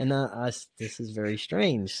 And this is very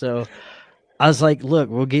strange. So I was like, look,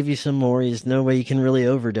 we'll give you some more. There's no way you can really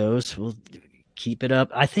overdose. We'll keep it up.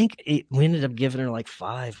 I think we ended up giving her like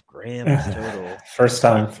 5 grams total. First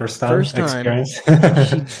time experience.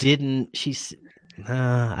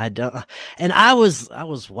 I don't. And I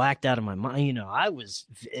was whacked out of my mind. I was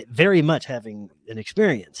very much having an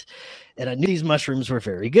experience, and I knew these mushrooms were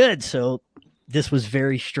very good. So this was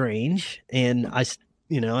very strange. And I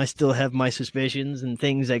still have my suspicions and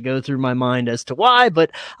things that go through my mind as to why,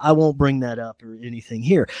 but I won't bring that up or anything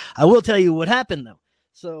here. I will tell you what happened though.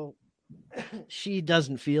 So she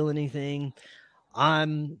doesn't feel anything.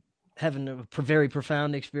 I'm having a very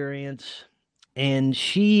profound experience. And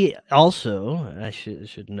she also, I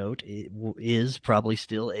should note, is probably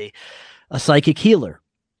still a psychic healer.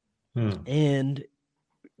 And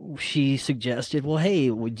she suggested, well, hey,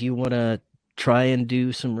 would you want to try and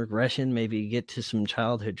do some regression, maybe get to some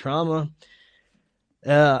childhood trauma?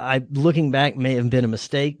 Looking back, may have been a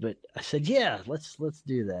mistake, but I said, yeah, let's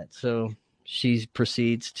do that. So she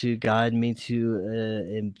proceeds to guide me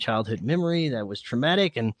to a childhood memory that was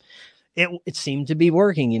traumatic, and it seemed to be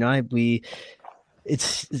working. It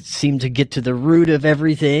seemed to get to the root of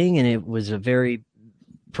everything, and it was a very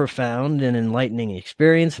profound and enlightening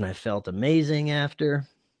experience, and I felt amazing after.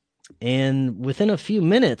 And within a few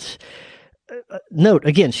minutes, note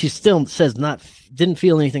again, she still says didn't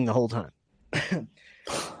feel anything the whole time.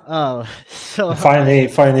 So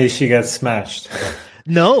finally she gets smashed.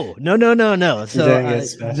 No. So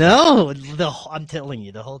I'm telling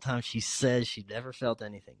you, the whole time she says she never felt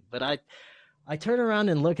anything. But I turn around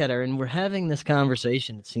and look at her, and we're having this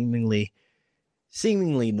conversation seemingly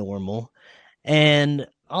normal. And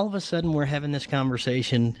all of a sudden we're having this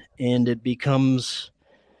conversation, and it becomes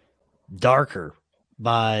darker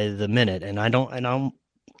by the minute. And I'm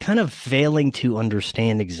kind of failing to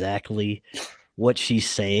understand exactly what she's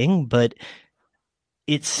saying, but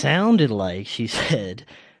it sounded like she said,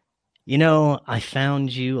 I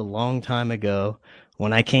found you a long time ago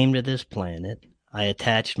when I came to this planet. I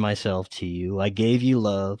attached myself to you. I gave you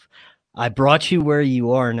love. I brought you where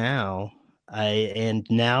you are now. And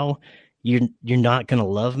now you're not going to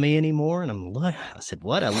love me anymore. And I said,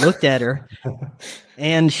 what? I looked at her,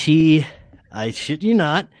 and I shit you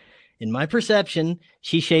not, in my perception,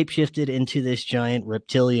 she shapeshifted into this giant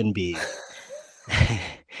reptilian being.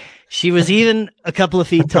 She was even a couple of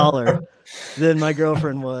feet taller than my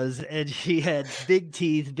girlfriend was, and she had big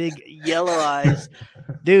teeth, big yellow eyes.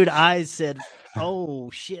 Dude, I said, oh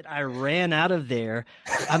shit, I ran out of there.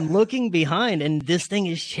 I'm looking behind, and this thing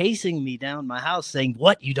is chasing me down my house saying,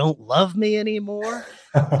 what, you don't love me anymore?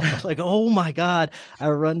 I was like, oh my God. I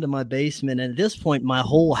run to my basement, and at this point, my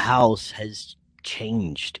whole house has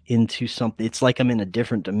changed into something. It's like I'm in a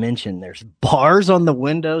different dimension. There's bars on the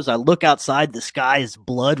windows. I look outside, the sky is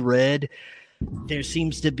blood red. There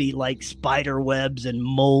seems to be like spider webs and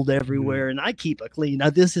mold everywhere, and I keep it clean. Now,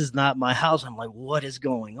 this is not my house. I'm like, what is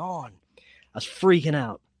going on? I was freaking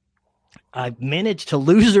out. I managed to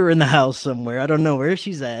lose her in the house somewhere. I don't know where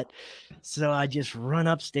she's at. So I just run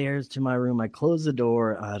upstairs to my room. I close the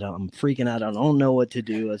door. I'm freaking out. I don't know what to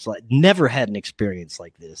do. It's like, never had an experience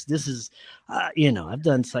like this. This is, I've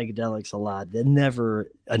done psychedelics a lot. They're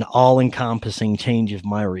never an all-encompassing change of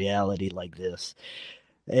my reality like this.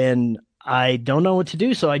 And I don't know what to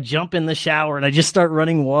do. So I jump in the shower and I just start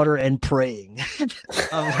running water and praying.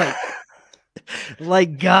 I'm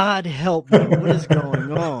like, God help me. What is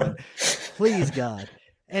going on? Please, God.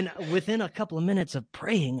 And within a couple of minutes of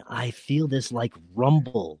praying, I feel this like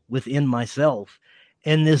rumble within myself.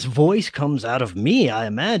 And this voice comes out of me, I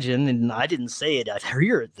imagine, and I didn't say it. I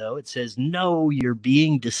hear it though. It says, "No, you're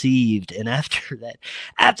being deceived." And after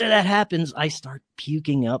that happens, I start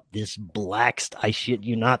puking up this I shit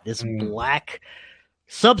you not, this Mm. black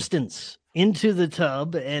substance into the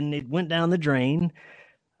tub, and it went down the drain.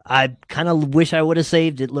 I kind of wish I would have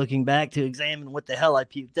saved it looking back to examine what the hell I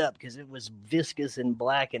puked up, because it was viscous and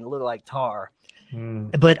black and looked like tar.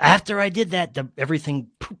 Mm. But after I did that, everything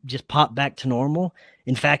just popped back to normal.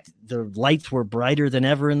 In fact, the lights were brighter than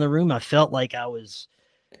ever in the room. I felt like this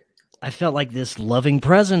loving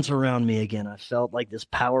presence around me again. I felt like this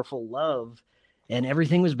powerful love, and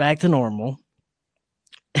everything was back to normal.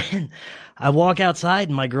 And I walk outside,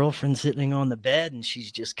 and my girlfriend's sitting on the bed, and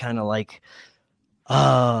she's just kind of like,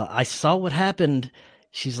 I saw what happened.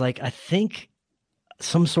 She's like, I think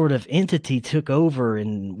some sort of entity took over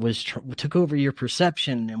and took over your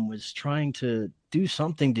perception and was trying to do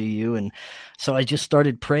something to you. And so I just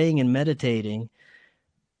started praying and meditating,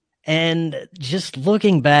 and just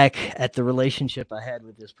looking back at the relationship I had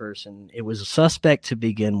with this person. It was a suspect to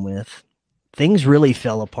begin with. Things really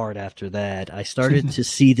fell apart after that. I started to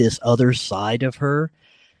see this other side of her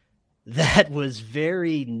that was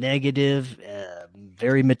very negative,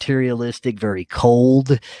 very materialistic, very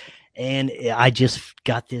cold. And I just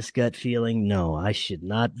got this gut feeling, no, I should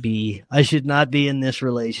not be in this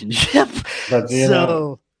relationship. But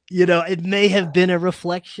So, it may have been a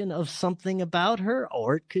reflection of something about her,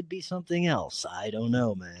 or it could be something else. I don't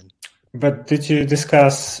know, man. but did you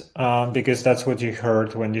discuss, because that's what you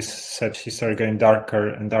heard when you said she started going darker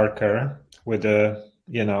and darker with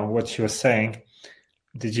what she was saying.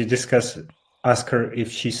 Did you ask her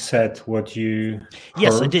if she said what you heard?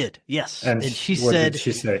 Yes, I did. Yes. And what did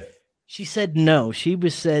she say? She said no. She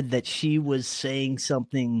said that she was saying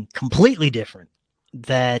something completely different,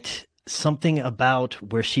 that something about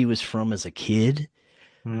where she was from as a kid,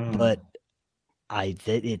 but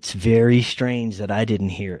it's very strange that I didn't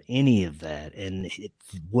hear any of that. And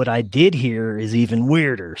what I did hear is even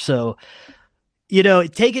weirder. So,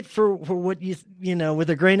 take it for what with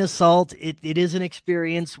a grain of salt. It is an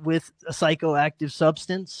experience with a psychoactive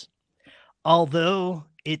substance, although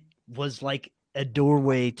it was like a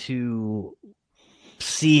doorway to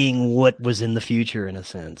seeing what was in the future, in a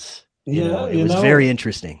sense. It was very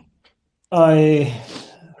interesting. I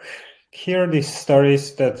hear these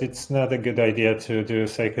stories that it's not a good idea to do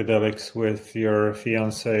psychedelics with your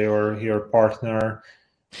fiance or your partner.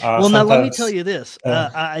 Well, now let me tell you this.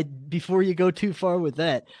 Before you go too far with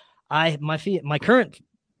that, my current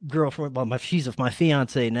girlfriend, she's my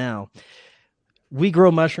fiance now. We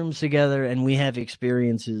grow mushrooms together, and we have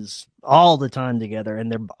experiences all the time together,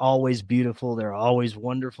 and they're always beautiful. They're always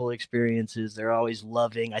wonderful experiences. They're always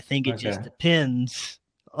loving. I think it just depends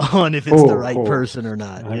on if it's the right person or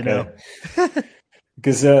not,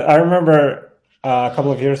 Because I remember a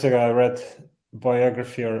couple of years ago, I read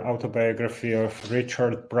autobiography of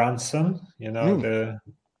Richard Branson, the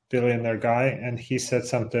billionaire guy, and he said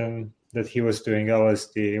something that he was doing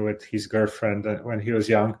LSD with his girlfriend when he was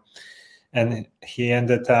young. And he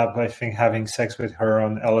ended up, I think, having sex with her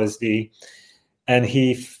on LSD, and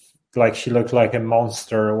she looked like a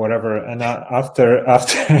monster or whatever. And after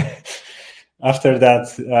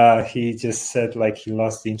that, he just said he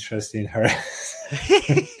lost interest in her.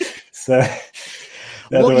 So,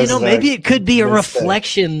 maybe it could be a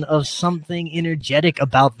reflection of something energetic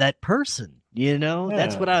about that person.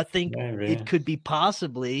 That's what I think. Maybe. It could be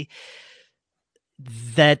possibly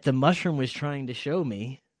that the mushroom was trying to show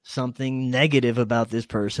me something negative about this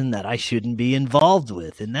person that I shouldn't be involved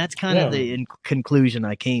with. And that's kind of the conclusion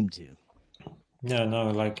I came to. Yeah, no,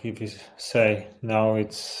 if you say, no,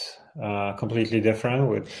 it's completely different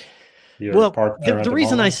with your partner. The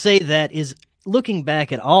reason I say that is, looking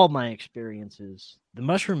back at all my experiences, the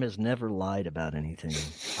mushroom has never lied about anything.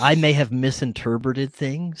 I may have misinterpreted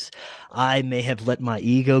things. I may have let my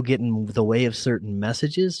ego get in the way of certain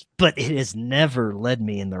messages, but it has never led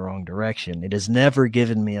me in the wrong direction. It has never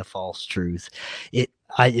given me a false truth. It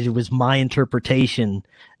was my interpretation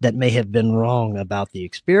that may have been wrong about the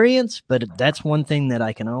experience, but that's one thing that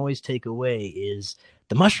I can always take away is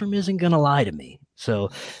the mushroom isn't going to lie to me.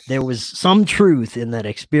 So there was some truth in that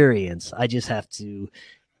experience. I just have to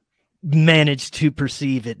manage to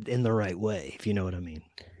perceive it in the right way, if you know what I mean.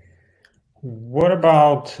 What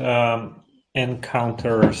about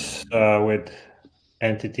encounters with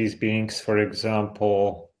entities, beings, for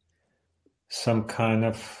example, some kind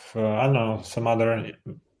of, some other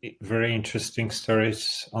very interesting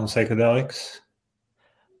stories on psychedelics?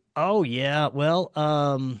 Oh, yeah. Well,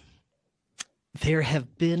 there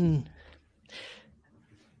have been...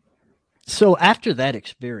 So after that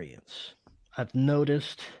experience, I've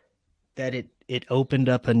noticed that it opened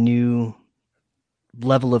up a new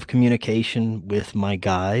level of communication with my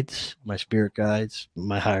guides, my spirit guides,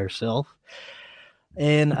 my higher self.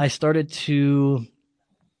 And I started to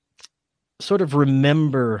sort of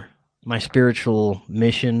remember my spiritual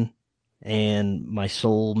mission and my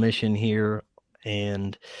soul mission here,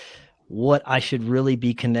 and what I should really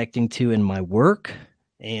be connecting to in my work,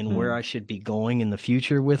 and where I should be going in the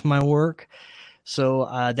future with my work. So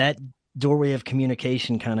that doorway of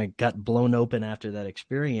communication kind of got blown open after that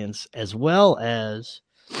experience, as well as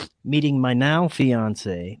meeting my now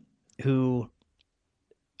fiance, who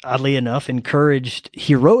oddly enough encouraged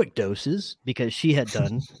heroic doses because she had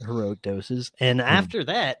done heroic doses. And after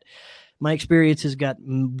that, my experiences got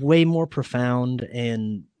way more profound,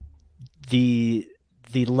 and the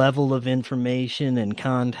level of information and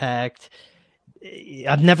contact,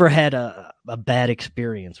 I've never had a bad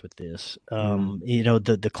experience with this.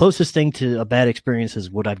 The closest thing to a bad experience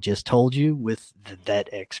is what I've just told you with that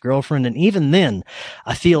ex-girlfriend. And even then,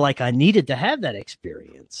 I feel like I needed to have that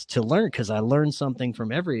experience to learn, because I learned something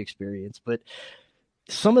from every experience. But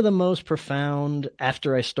some of the most profound,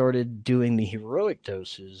 after I started doing the heroic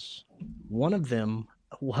doses, one of them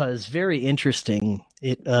was very interesting.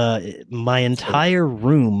 My entire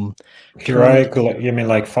room. Heroic, you mean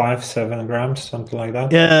like 5-7 grams, something like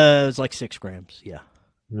that? Yeah, it was like 6 grams. Yeah.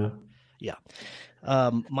 Yeah.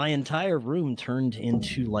 My entire room turned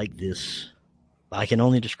into like this. I can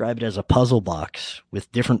only describe it as a puzzle box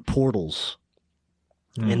with different portals.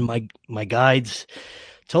 And my guides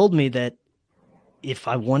told me that if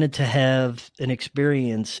I wanted to have an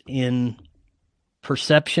experience in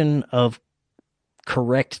perception of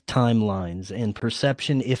correct timelines and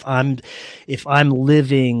perception, if I'm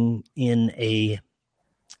living in a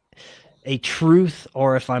truth,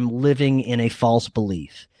 or if I'm living in a false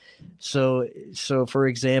belief. So for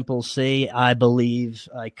example, say I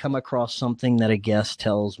come across something that a guest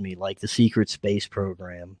tells me, like the secret space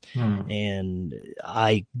program, and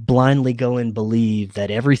I blindly go and believe that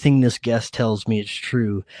everything this guest tells me is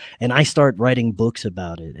true, and I start writing books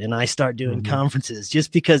about it, and I start doing conferences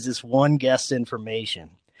just because this one guest's information.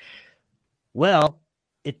 Well,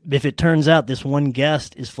 if it turns out this one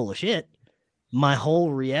guest is full of shit, my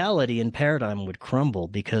whole reality and paradigm would crumble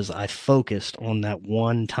because I focused on that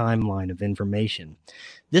one timeline of information.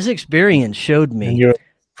 This experience showed me. And you're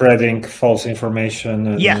spreading false information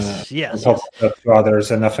and, yes. to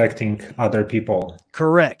others and affecting other people.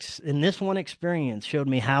 Correct. And this one experience showed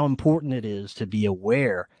me how important it is to be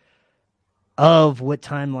aware of what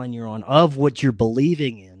timeline you're on, of what you're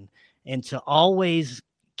believing in, and to always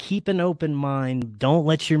keep an open mind. Don't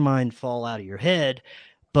let your mind fall out of your head,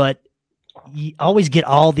 but you always get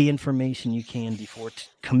all the information you can before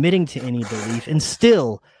committing to any belief. And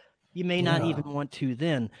still, you may not even want to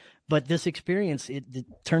then. But this experience, it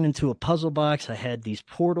turned into a puzzle box. I had these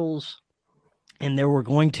portals, and they were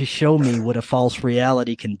going to show me what a false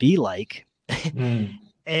reality can be like.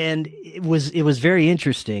 And it was very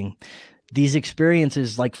interesting. These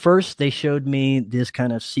experiences, like first they showed me this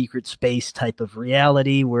kind of secret space type of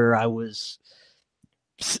reality where I was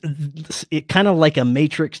kind of like a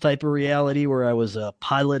Matrix type of reality, where I was a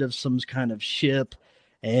pilot of some kind of ship,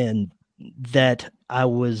 and that I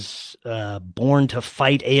was born to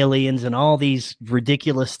fight aliens and all these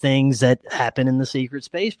ridiculous things that happen in the secret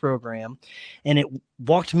space program. And it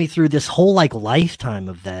walked me through this whole like lifetime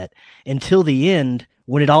of that until the end,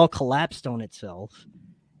 when it all collapsed on itself.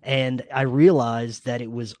 And I realized that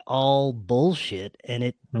it was all bullshit, and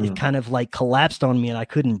it kind of like collapsed on me, and I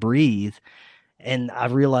couldn't breathe. And I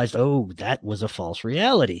realized, that was a false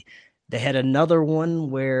reality. They had another one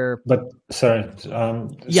where... But, sorry. So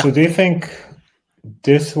do you think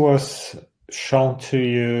this was shown to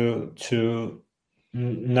you to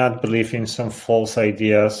not believe in some false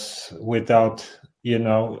ideas without,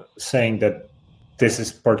 saying that this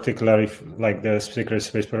is particularly like the secret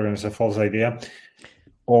space program is a false idea?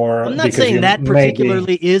 Or I'm not saying that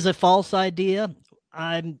particularly is a false idea.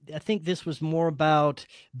 I think this was more about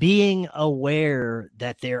being aware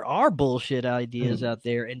that there are bullshit ideas out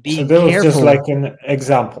there and being careful. So that was just like an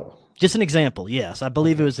example. Just an example, yes. I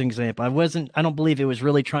believe it was an example. I don't believe it was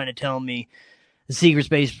really trying to tell me the secret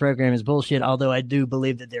space program is bullshit, although I do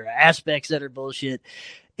believe that there are aspects that are bullshit.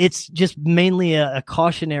 It's just mainly a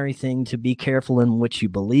cautionary thing to be careful in what you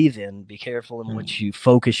believe in, be careful in what you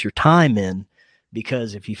focus your time in.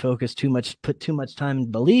 Because if you put too much time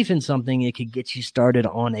and belief in something, it could get you started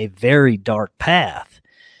on a very dark path.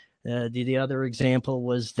 The other example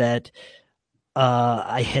was that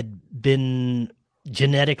I had been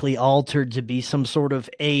genetically altered to be some sort of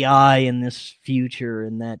AI in this future,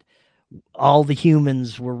 and that all the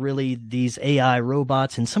humans were really these AI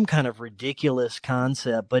robots and some kind of ridiculous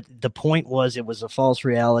concept. But the point was, it was a false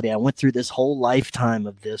reality. I went through this whole lifetime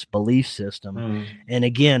of this belief system. And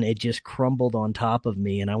again, it just crumbled on top of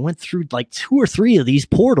me. And I went through like 2 or 3 of these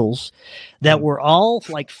portals that were all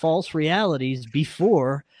like false realities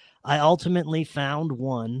before I ultimately found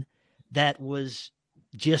one that was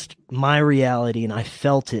just my reality, and I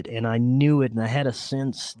felt it and I knew it, and I had a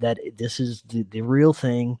sense that this is the real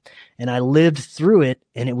thing, and I lived through it,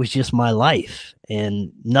 and it was just my life,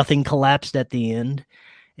 and nothing collapsed at the end.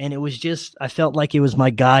 And it was just, I felt like it was my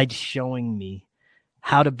guide showing me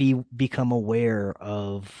how to become aware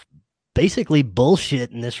of basically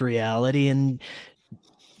bullshit in this reality, and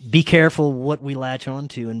be careful what we latch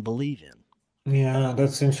onto and believe in. Yeah,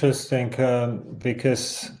 that's interesting,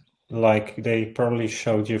 because like they probably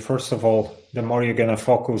showed you, first of all, the more you're going to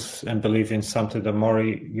focus and believe in something, the more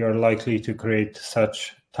you're likely to create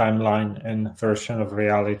such timeline and version of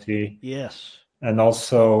reality. Yes. And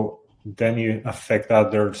also then you affect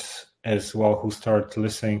others as well who start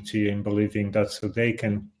listening to you and believing that, so they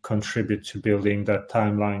can contribute to building that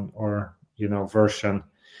timeline or, version.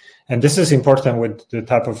 And this is important with the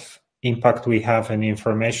type of impact we have in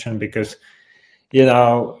information, because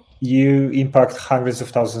you impact hundreds of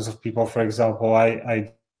thousands of people, for example.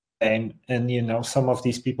 And some of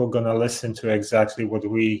these people gonna listen to exactly what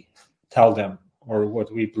we tell them or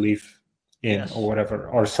what we believe in, yes, or whatever,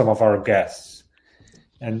 or some of our guests.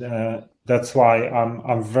 And that's why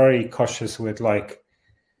I'm very cautious with like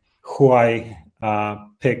who I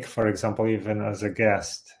pick, for example, even as a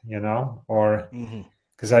guest, or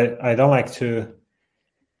because I don't like to,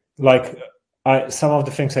 like, some of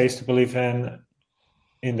the things I used to believe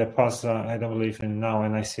in the past, I don't believe in now,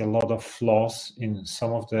 and I see a lot of flaws in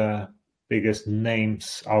some of the biggest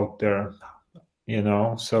names out there,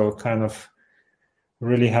 so kind of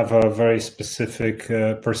really have a very specific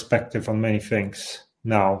perspective on many things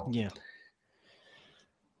now. Yeah.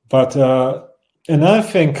 But another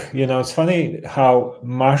thing, it's funny how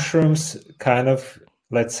mushrooms kind of,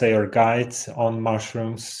 let's say, or guides on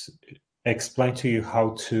mushrooms explain to you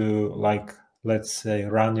how to, like, let's say,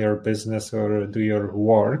 run your business or do your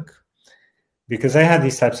work. Because I had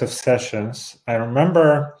these types of sessions. I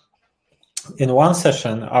remember in one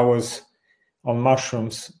session I was on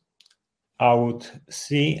mushrooms. I would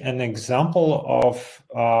see an example of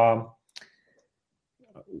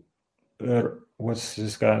what's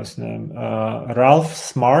this guy's name? Ralph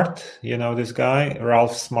Smart. This guy,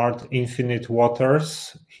 Ralph Smart, Infinite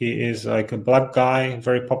Waters. He is like a black guy,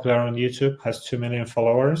 very popular on YouTube, has 2 million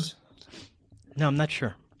followers. No, I'm not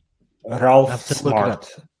sure. Ralph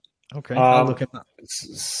Smart. Okay, I'll look him up.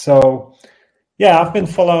 So, yeah, I've been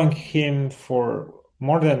following him for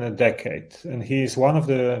more than a decade, and he's one of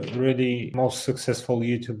the really most successful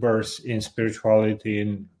YouTubers in spirituality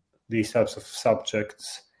and these types of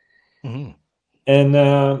subjects. Mm-hmm. And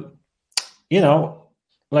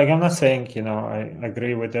like, I'm not saying I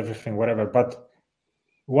agree with everything, whatever, but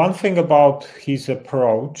one thing about his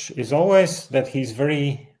approach is always that he's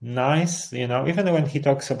very nice, even when he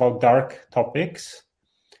talks about dark topics,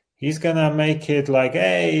 he's gonna make it like,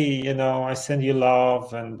 hey, I send you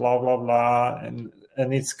love and blah blah blah, and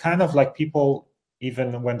it's kind of like people,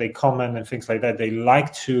 even when they comment and things like that, they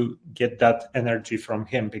like to get that energy from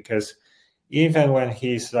him, because even when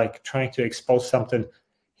he's like trying to expose something,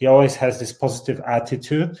 he always has this positive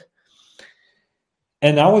attitude.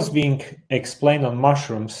 And I was being explained on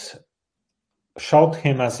mushrooms, showed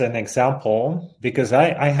him as an example, because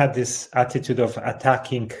I had this attitude of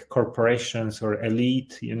attacking corporations or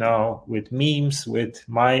elite, with memes, with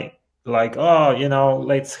my like, oh,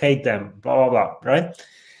 let's hate them, blah, blah, blah, right?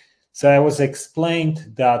 So I was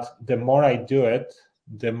explained that the more I do it,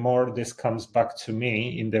 the more this comes back to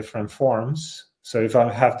me in different forms. So if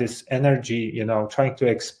I have this energy, trying to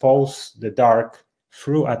expose the dark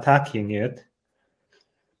through attacking it,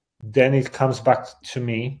 then it comes back to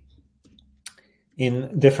me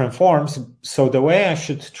in different forms. So the way I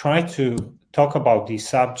should try to talk about these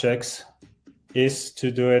subjects is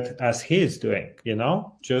to do it as he is doing,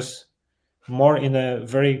 just more in a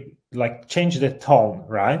very, like, change the tone,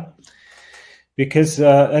 right? Because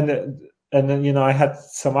and then I had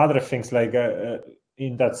some other things, like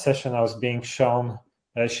in that session I was being shown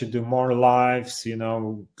I should do more lives,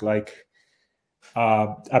 like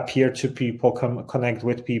appear to people, connect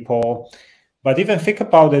with people. But even think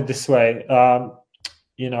about it this way,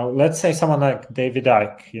 let's say someone like David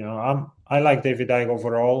Icke. I like David Icke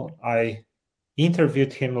overall. I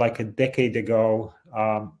interviewed him like a decade ago,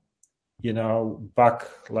 back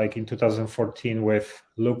like in 2014 with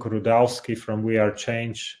Luke Rudowski from We Are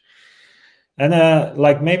Change. And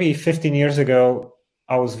like maybe 15 years ago,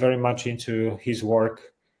 I was very much into his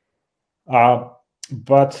work.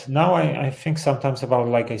 But now I think sometimes about,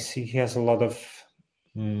 like, I see he has a lot of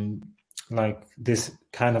like this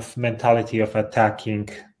kind of mentality of attacking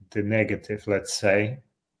the negative, let's say.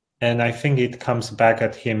 And I think it comes back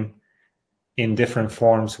at him in different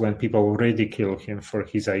forms when people ridicule him for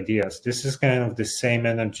his ideas. This is kind of the same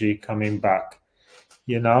energy coming back,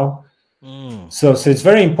 you know? So it's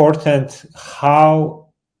very important how,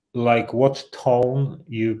 like, what tone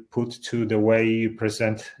you put to the way you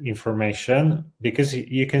present information, because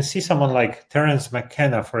you can see someone like Terence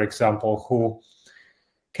McKenna, for example, who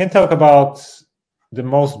can talk about the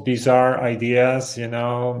most bizarre ideas,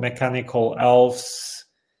 mechanical elves,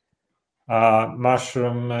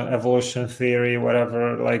 mushroom evolution theory,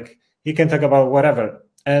 whatever. Like, he can talk about whatever,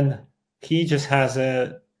 and he just has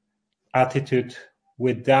a attitude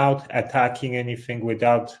without attacking anything,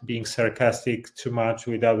 without being sarcastic too much,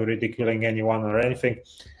 without ridiculing anyone or anything.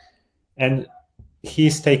 And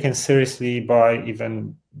he's taken seriously by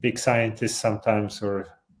even big scientists sometimes, or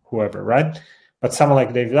whoever, right? But someone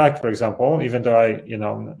like David Icke, for example, even though I,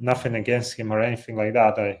 nothing against him or anything like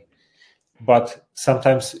that, but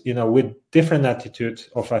sometimes, with different attitude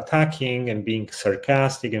of attacking and being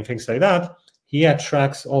sarcastic and things like that, he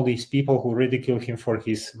attracts all these people who ridicule him for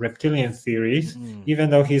his reptilian theories, even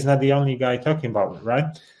though he's not the only guy talking about it, right?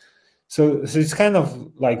 So it's kind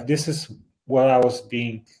of like, this is what I was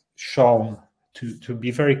being shown, to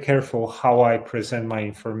be very careful how I present my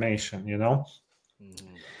information,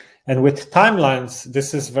 And with timelines,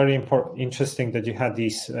 this is very interesting that you had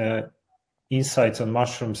these insights on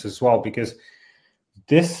mushrooms as well, because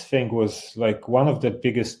this thing was like one of the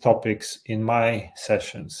biggest topics in my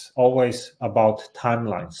sessions, always about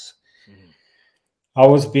timelines. I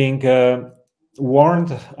was being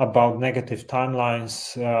warned about negative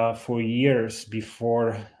timelines for years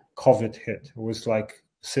before COVID hit. It was like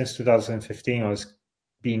since 2015, I was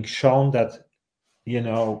being shown that,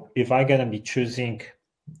 if I'm going to be choosing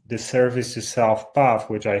the service to self path,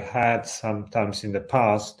 which I had sometimes in the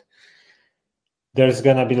past, there's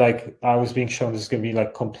going to be, like, I was being shown there's going to be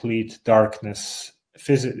like complete darkness.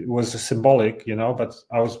 It was a symbolic, but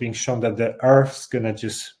I was being shown that the earth's going to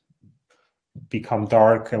just become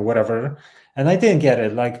dark and whatever. And I didn't get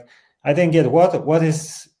it. Like, I didn't get what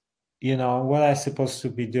is, what I'm supposed to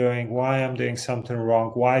be doing, why I'm doing something wrong,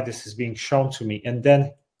 why this is being shown to me. And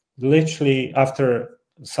then literally after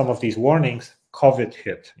some of these warnings, COVID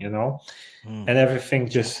hit, and everything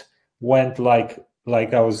just went like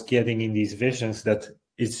I was getting in these visions that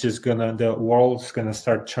it's just the world's gonna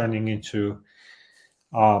start turning into,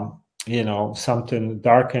 something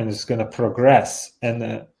dark, and it's gonna progress.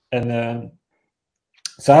 And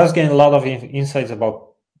so I was getting a lot of insights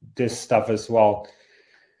about this stuff as well.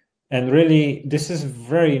 And really, this is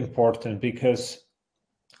very important, because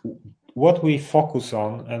what we focus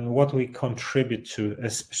on and what we contribute to,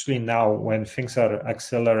 especially now when things are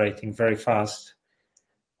accelerating very fast,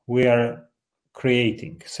 we are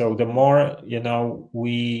creating. So the more,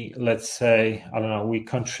 we, let's say, we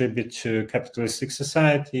contribute to capitalistic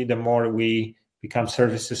society, the more we become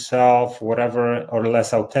service to self, whatever, or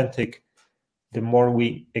less authentic, the more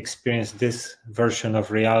we experience this version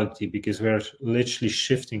of reality, because we're literally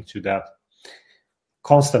shifting to that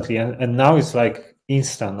constantly. And now it's like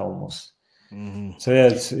instant almost. So yeah,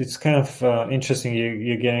 it's kind of interesting.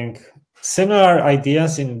 You're getting similar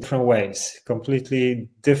ideas in different ways, completely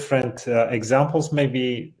different examples,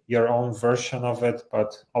 maybe your own version of it,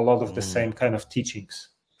 but a lot of the same kind of teachings.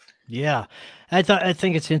 Yeah, I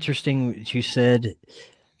think it's interesting that you said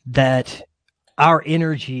that our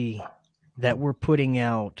energy that we're putting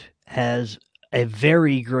out has a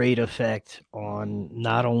very great effect on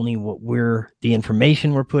not only the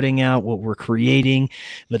information we're putting out, what we're creating,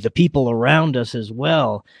 but the people around us as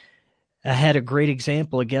well. I had a great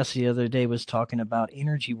example. A guest the other day was talking about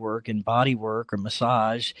energy work and body work or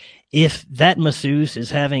massage. If that masseuse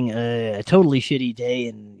is having a totally shitty day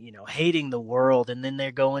and, hating the world, and then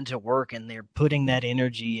they're going to work and they're putting that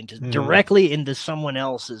energy directly into someone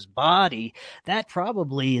else's body, that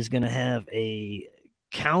probably is going to have a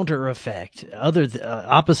counter effect,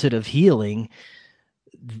 opposite of healing,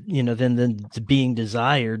 than being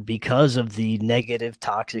desired, because of the negative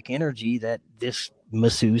toxic energy that this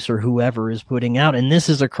masseuse or whoever is putting out. And this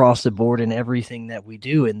is across the board in everything that we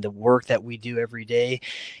do, in the work that we do every day,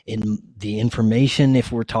 in the information, if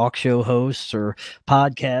we're talk show hosts or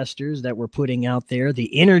podcasters that we're putting out there,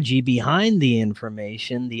 the energy behind the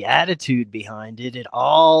information, the attitude behind it, it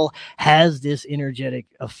all has this energetic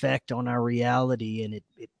effect on our reality,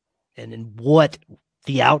 and in what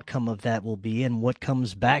the outcome of that will be and what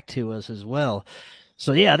comes back to us as well.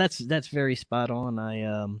 So yeah, that's very spot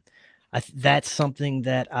on. That's something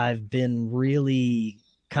that I've been really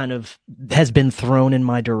kind of has been thrown in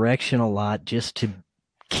my direction a lot, just to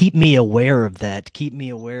keep me aware of that, keep me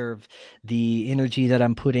aware of the energy that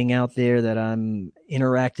I'm putting out there, that I'm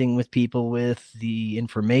interacting with people with, the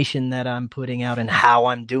information that I'm putting out, and how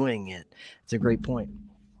I'm doing it. It's a great point.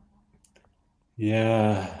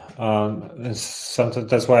 Yeah, and sometimes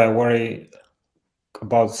that's why I worry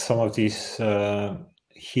about some of these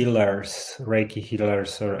healers, Reiki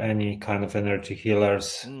healers, or any kind of energy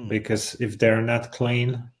healers, because if they're not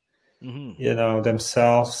clean,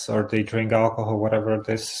 themselves, or they drink alcohol, whatever,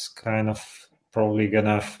 this kind of probably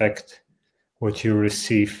gonna affect what you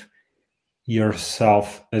receive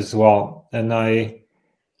yourself as well. And I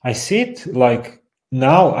see it like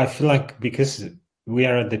now. I feel like because we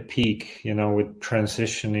are at the peak, with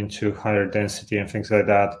transition into higher density and things like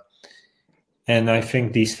that. And I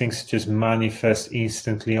think these things just manifest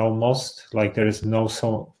instantly almost. Like there is no,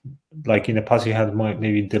 so like in the past you had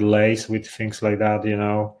maybe delays with things like that,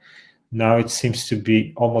 Now it seems to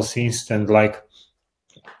be almost instant. Like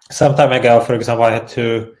some time ago, for example,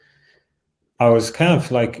 I was kind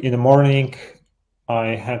of like in the morning,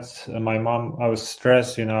 I had my mom, I was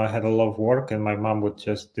stressed, I had a lot of work, and my mom would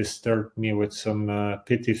just disturb me with some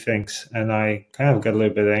petty things. And I kind of got a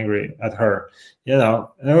little bit angry at her, and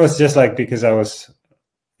it was just like because I was,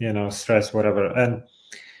 stressed, whatever. And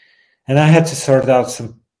I had to sort out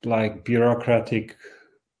some like bureaucratic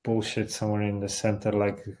bullshit somewhere in the center,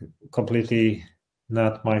 like completely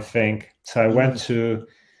not my thing. So I went to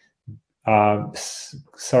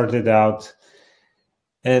sort it out.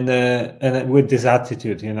 And with this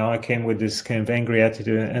attitude, I came with this kind of angry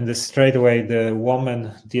attitude, and straight away the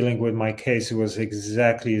woman dealing with my case was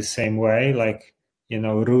exactly the same way, like,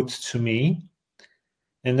 rude to me.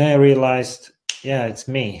 And then I realized, yeah, it's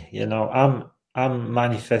me. I'm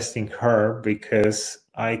manifesting her because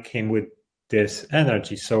I came with this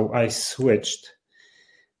energy. So I switched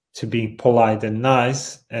to being polite and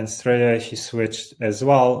nice, and straight away she switched as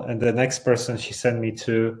well. And the next person she sent me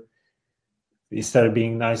to, he started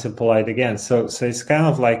being nice and polite again. So it's kind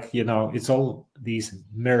of like, it's all these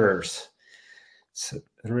mirrors. It's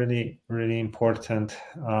really, really important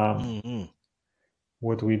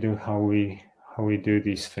what we do, how we do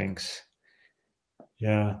these things.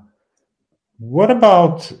 Yeah. What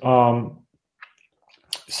about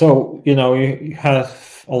so you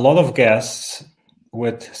have a lot of guests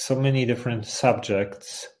with so many different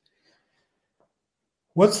subjects.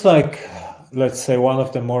 What's like, let's say, one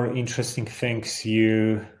of the more interesting things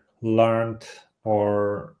you learned,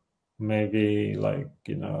 or maybe like,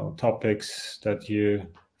 topics that you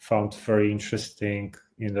found very interesting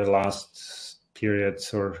in the last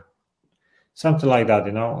periods, or something like that,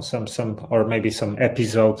 some or maybe some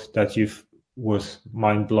episode that was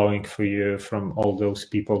mind-blowing for you from all those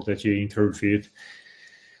people that you interviewed.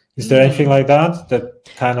 Is there anything like that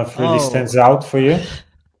kind of really stands out for you?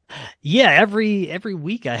 Yeah, every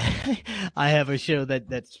week I I have a show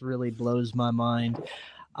that's really blows my mind.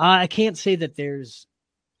 I can't say that there's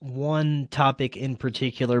one topic in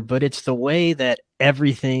particular, but it's the way that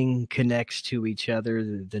everything connects to each other,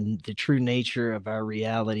 the true nature of our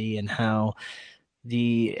reality, and how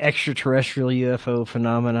the extraterrestrial UFO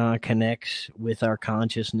phenomena connects with our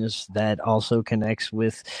consciousness, that also connects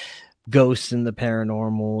with ghosts and the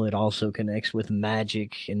paranormal. It also connects with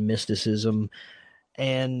magic and mysticism.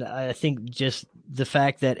 And I think just the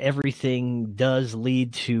fact that everything does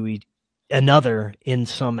lead to another in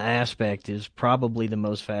some aspect is probably the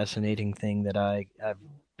most fascinating thing that I've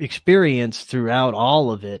experienced throughout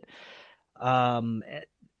all of it.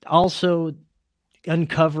 Also,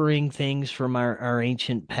 uncovering things from our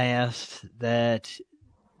ancient past that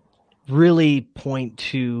really point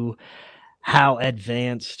to how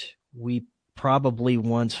advanced we probably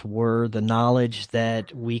once were, the knowledge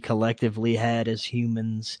that we collectively had as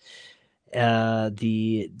humans,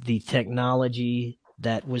 the technology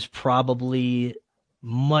that was probably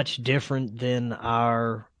much different than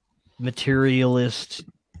our materialist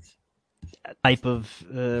type of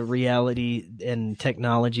reality and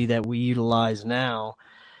technology that we utilize now,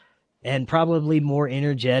 and probably more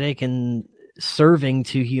energetic and serving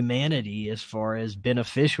to humanity as far as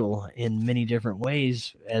beneficial in many different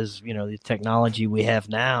ways. As the technology we have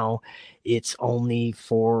now, it's only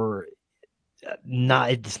for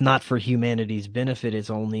it's not for humanity's benefit.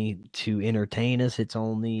 It's only to entertain us. It's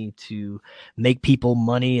only to make people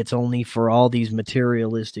money. It's only for all these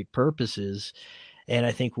materialistic purposes. And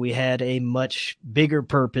I think we had a much bigger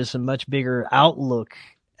purpose, a much bigger outlook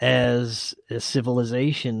as a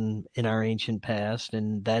civilization in our ancient past,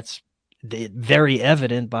 and that's very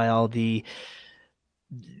evident by all the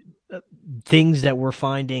things that we're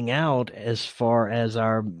finding out as far as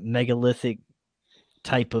our megalithic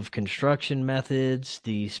type of construction methods,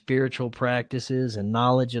 the spiritual practices, and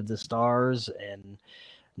knowledge of the stars, and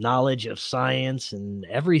knowledge of science, and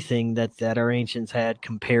everything that our ancients had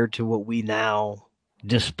compared to what we now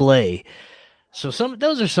display. So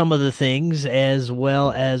those are some of the things, as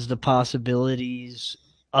well as the possibilities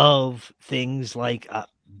of things like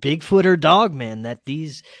Bigfoot or Dogman.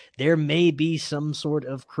 There may be some sort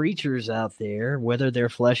of creatures out there, whether they're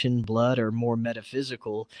flesh and blood or more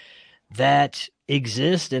metaphysical, that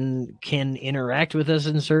exist and can interact with us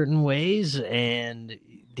in certain ways, and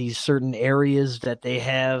these certain areas that they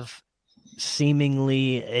have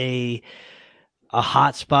seemingly a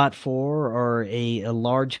hot spot for, or a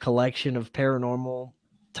large collection of paranormal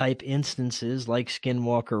type instances like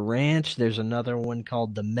Skinwalker Ranch. There's another one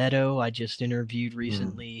called The Meadow. I just interviewed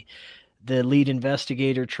recently the lead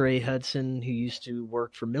investigator, Trey Hudson, who used to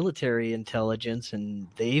work for military intelligence, and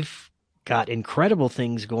they've got incredible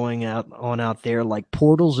things going on out there, like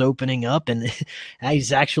portals opening up, and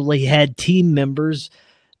he's actually had team members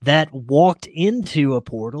that walked into a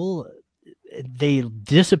portal. They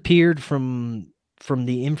disappeared from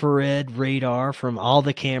the infrared radar, from all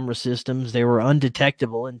the camera systems. They were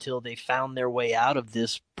undetectable until they found their way out of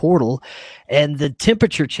this portal, and the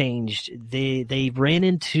temperature changed. They ran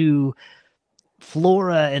into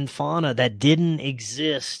flora and fauna that didn't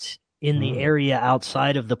exist in the area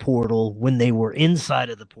outside of the portal when they were inside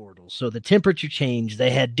of the portal. So the temperature changed. They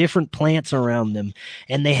had different plants around them,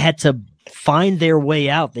 and they had to find their way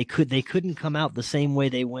out. They couldn't come out the same way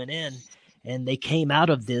they went in, and they came out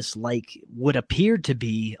of this like what appeared to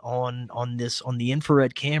be on the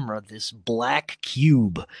infrared camera, this black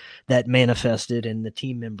cube that manifested, and the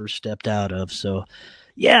team members stepped out of. So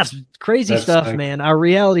yes, crazy stuff, man. Our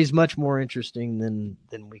reality is much more interesting than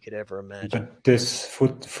we could ever imagine. But this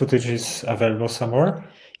footage is available somewhere?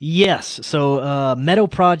 Yes. So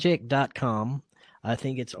meadowproject.com. I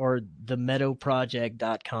think it's, or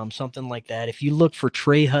themeadowproject.com, something like that. If you look for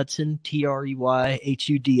Trey Hudson,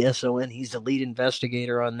 TreyHudson, he's the lead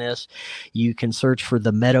investigator on this. You can search for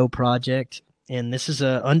The Meadow Project. And this is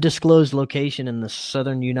an undisclosed location in the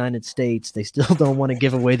southern United States. They still don't want to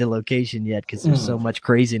give away the location yet because there's so much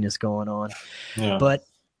craziness going on. Yeah. But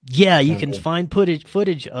yeah, you can find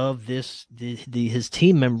footage of his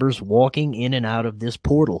team members walking in and out of this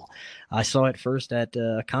portal. I saw it first at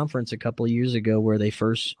a conference a couple of years ago where they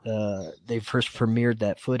first premiered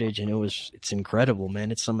that footage, and it's incredible,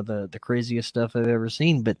 man. It's some of the craziest stuff I've ever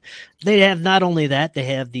seen. But they have not only that, they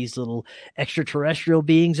have these little extraterrestrial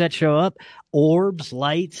beings that show up, orbs,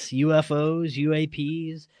 lights, UFOs,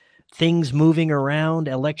 UAPs, things moving around,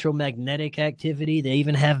 electromagnetic activity. They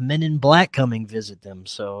even have Men in Black coming visit them.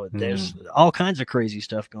 So there's all kinds of crazy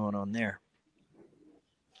stuff going on there.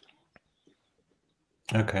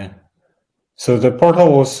 Okay. So the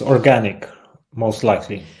portal was organic, most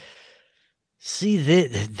likely. See,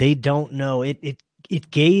 they don't know. It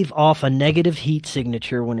gave off a negative heat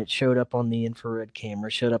signature when it showed up on the infrared camera.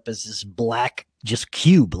 It showed up as this black, just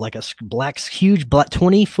cube, like a black, huge, black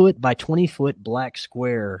 20 foot by 20 foot black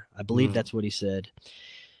square. I believe that's what he said.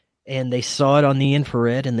 And they saw it on the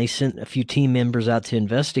infrared, and they sent a few team members out to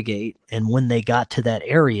investigate. And when they got to that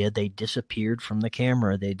area, they disappeared from the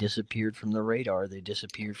camera. They disappeared from the radar. They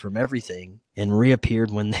disappeared from everything, and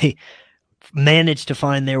reappeared when they managed to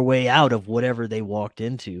find their way out of whatever they walked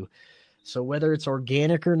into. So whether it's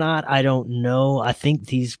organic or not, I don't know. I think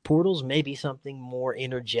these portals may be something more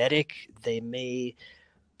energetic. They may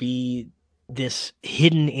be this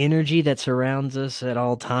hidden energy that surrounds us at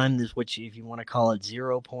all times, which, if you want to call it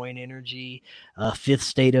 0 point energy, fifth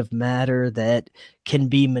state of matter that can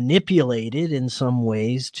be manipulated in some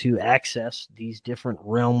ways to access these different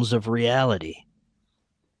realms of reality.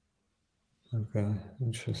 Okay,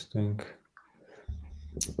 interesting.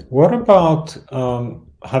 What about,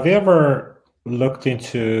 have you ever looked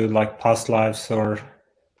into like past lives, or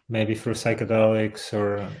maybe through psychedelics,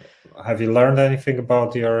 or have you learned anything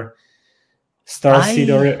about your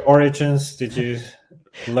starseed origins? Did you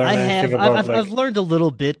learn anything about I've learned a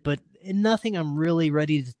little bit, but nothing I'm really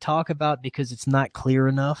ready to talk about because it's not clear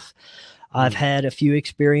enough. I've had a few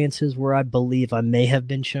experiences where I believe I may have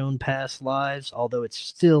been shown past lives, although it's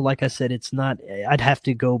still, like I said, it's not, I'd have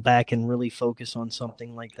to go back and really focus on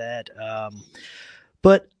something like that.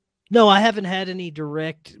 But no, I haven't had any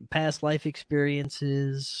direct past life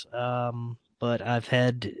experiences. But I've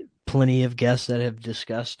had plenty of guests that have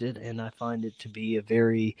discussed it, and I find it to be a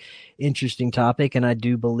very interesting topic. And I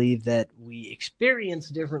do believe that we experience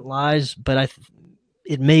different lives, but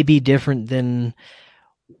it may be different than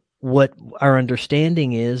what our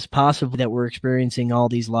understanding is, possibly that we're experiencing all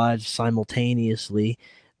these lives simultaneously,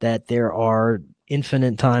 that there are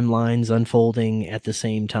infinite timelines unfolding at the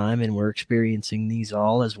same time, and we're experiencing these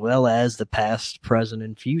all, as well as the past, present,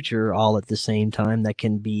 and future all at the same time, that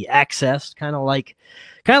can be accessed, kind of like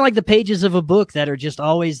the pages of a book that are just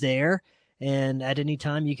always there. And at any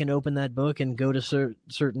time, you can open that book and go to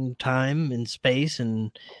certain time and space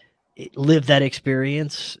and live that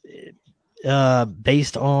experience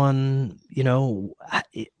based on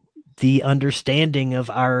the understanding of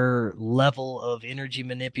our level of energy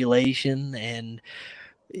manipulation and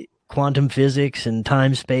quantum physics and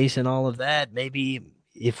time space and all of that. Maybe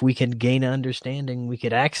if we can gain an understanding, we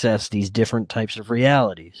could access these different types of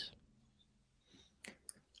realities.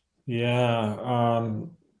 Yeah,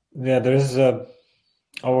 there's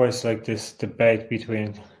always like this debate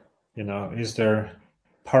between, is there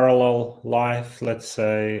parallel life, let's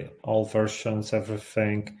say all versions,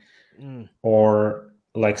 everything, or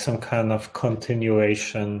like some kind of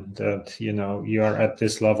continuation that, you are at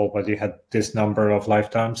this level, but you had this number of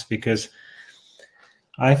lifetimes. Because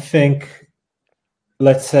I think,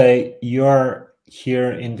 let's say you're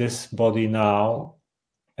here in this body now,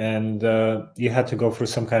 and you had to go through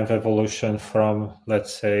some kind of evolution from,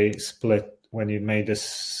 let's say, split when you made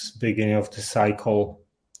this beginning of the cycle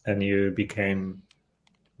and you became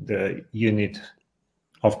the unit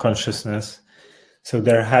of consciousness. So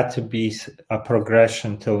there had to be a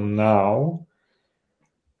progression till now.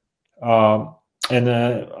 And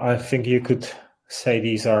I think you could say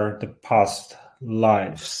these are the past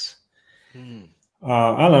lives. I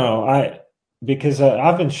don't know. Because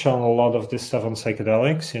I've been shown a lot of this stuff on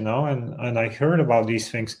psychedelics, and I heard about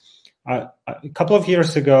these things. A couple of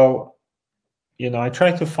years ago, I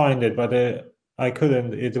tried to find it, but I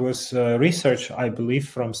couldn't. It was research, I believe,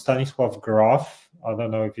 from Stanisław Grof. I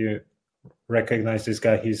don't know if you recognize this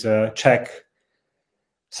guy. He's a Czech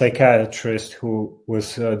psychiatrist who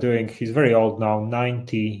was he's very old now,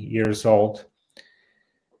 90 years old.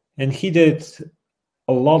 And he did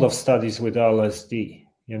a lot of studies with LSD.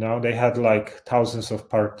 They had like thousands of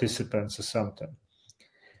participants or something.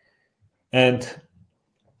 And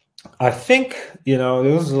I think, it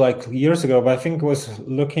was like years ago, but I think it was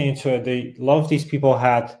looking into it. A lot of these people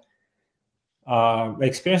had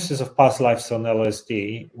experiences of past lives on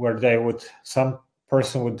LSD, where some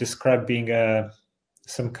person would describe being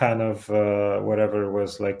some kind of whatever it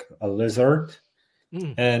was, like a lizard.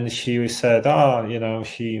 And she said,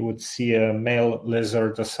 she would see a male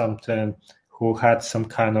lizard or something who had some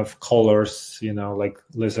kind of colors, like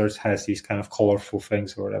lizards has these kind of colorful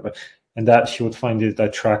things or whatever, and that she would find it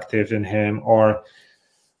attractive in him. Or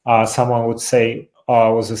someone would say, I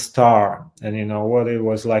was a star, and what it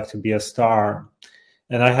was like to be a star.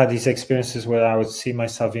 And I had these experiences where I would see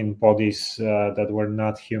myself in bodies that were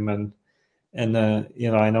not human. And,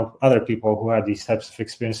 I know other people who had these types of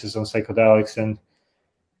experiences on psychedelics, and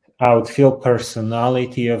I would feel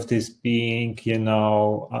personality of this being,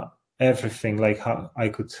 everything, like how I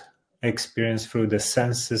could experience through the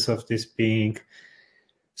senses of this being.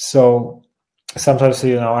 So sometimes,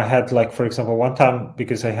 I had, like, for example, one time,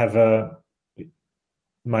 because I have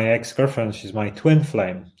my ex-girlfriend, she's my twin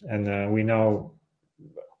flame. And we know,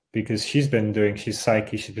 because she's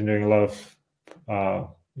psychic, she's been doing a lot of,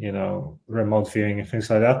 remote viewing and things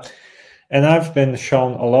like that. And I've been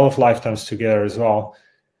shown a lot of lifetimes together as well.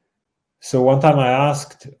 So one time I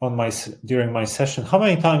asked during my session, how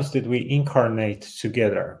many times did we incarnate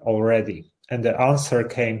together already? And the answer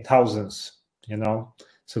came thousands,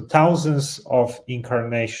 So thousands of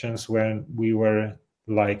incarnations when we were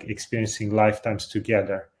like experiencing lifetimes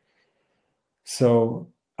together. So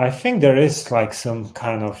I think there is like some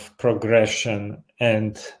kind of progression,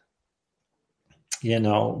 and,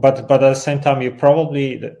 but at the same time, you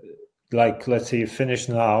probably, like, let's say you finish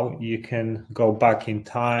now, you can go back in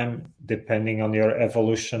time. Depending on your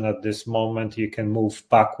evolution at this moment, you can move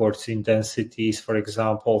backwards in densities, for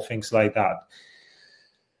example, things like that.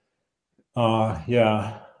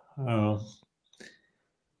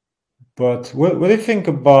 But what do you think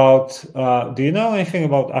about, do you know anything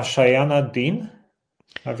about Ashayana Dean?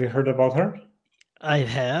 Have you heard about her? I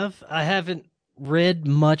have. I haven't read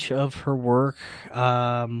much of her work.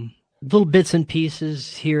 Little bits and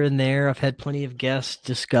pieces here and there. I've had plenty of guests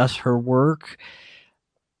discuss her work,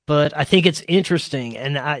 but I think it's interesting.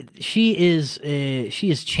 And she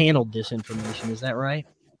has channeled this information. Is that right?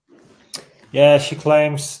 Yeah, she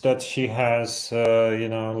claims that she has,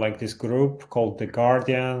 like this group called the Hmm.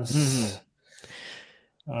 Guardians.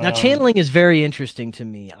 Now, Um, channeling is very interesting to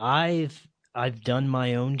me. I've done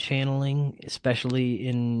my own channeling, especially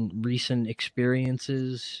in recent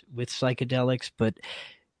experiences with psychedelics, but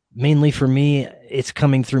mainly for me, it's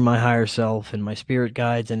coming through my higher self and my spirit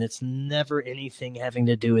guides, and it's never anything having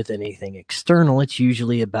to do with anything external. It's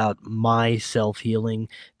usually about my self healing,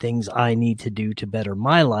 things I need to do to better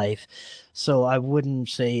my life. So I wouldn't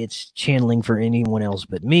say it's channeling for anyone else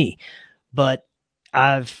but me. But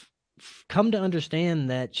I've come to understand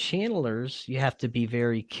that channelers, you have to be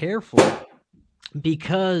very careful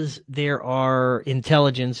because there are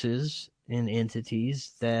intelligences and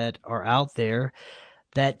entities that are out there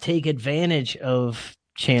that take advantage of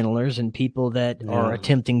channelers and people that are yeah,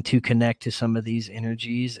 attempting to connect to some of these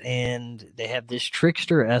energies, and they have this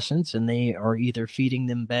trickster essence, and they are either feeding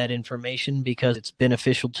them bad information because it's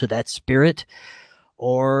beneficial to that spirit,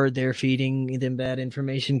 or they're feeding them bad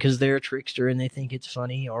information because they're a trickster and they think it's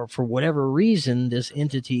funny, or for whatever reason this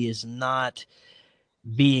entity is not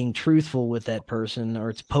being truthful with that person, or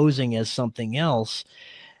it's posing as something else.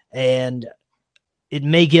 And it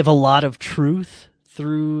may give a lot of truth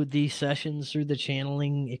through these sessions, through the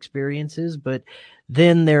channeling experiences, but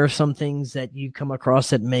then there are some things that you come across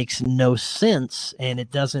that makes no sense, and it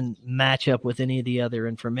doesn't match up with any of the other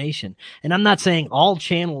information. And I'm not saying all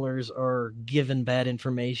channelers are given bad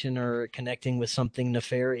information or connecting with something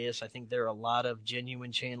nefarious. I think there are a lot of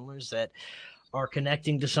genuine channelers that are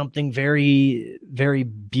connecting to something very, very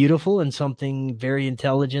beautiful and something very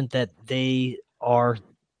intelligent, that they are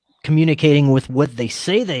communicating with what they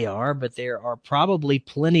say they are, but there are probably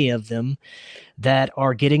plenty of them that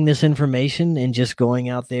are getting this information and just going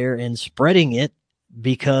out there and spreading it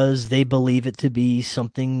because they believe it to be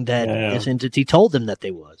something that yeah, yeah. this entity told them that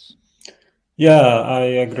they was. Yeah, I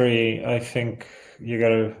agree. I think you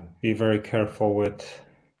gotta be very careful with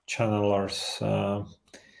channelers.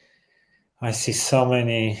 I see so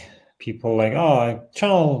many people like, oh, I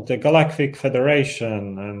channel the Galactic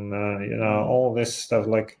Federation and Mm. all this stuff.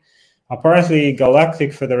 Like, apparently,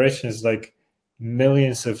 Galactic Federation is like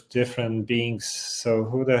millions of different beings. So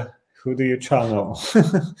who do you channel?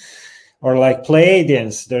 Or like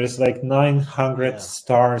Pleiadians, there's like 900 Yeah.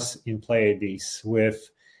 stars in Pleiades, with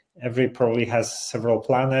every probably has several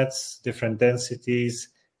planets, different densities,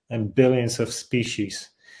 and billions of species.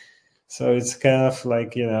 So it's kind of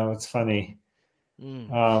like, it's funny.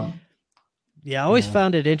 Mm. Um, Yeah, I always yeah,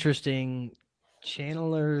 found it interesting.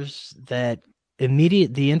 Channelers that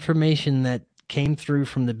immediate the information that came through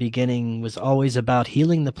from the beginning was always about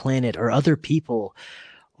healing the planet or other people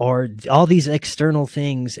or all these external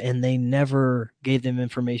things, and they never gave them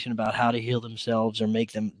information about how to heal themselves or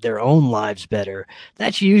make them their own lives better.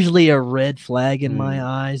 That's usually a red flag in my mm,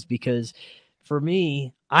 eyes, because for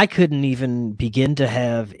me, I couldn't even begin to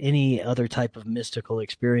have any other type of mystical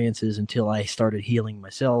experiences until I started healing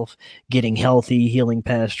myself, getting healthy, healing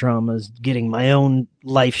past traumas, getting my own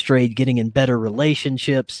life straight, getting in better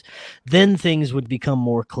relationships. Then things would become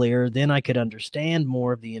more clear. Then I could understand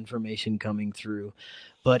more of the information coming through.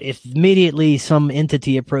 But if immediately some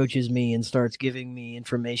entity approaches me and starts giving me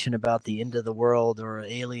information about the end of the world or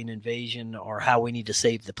alien invasion or how we need to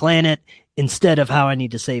save the planet instead of how I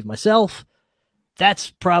need to save myself,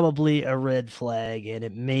 that's probably a red flag, and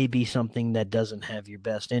it may be something that doesn't have your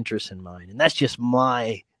best interests in mind. And that's just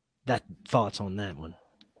my that thoughts on that one.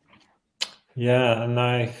 yeah, and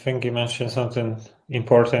I think you mentioned something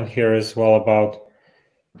important here as well about.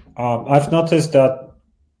 I've noticed that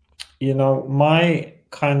my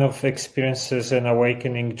kind of experiences and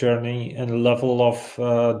awakening journey and level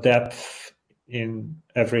of depth in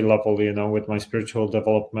every level, with my spiritual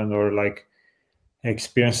development or like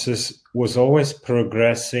experiences was always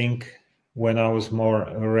progressing when I was more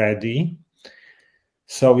ready.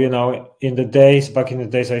 So, back in the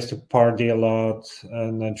days, I used to party a lot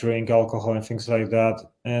and drink alcohol and things like that.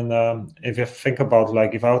 And if you think about,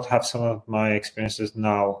 like, if I would have some of my experiences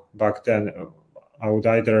now, back then, I would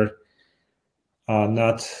either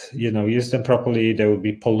not, use them properly, they would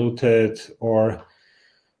be polluted, or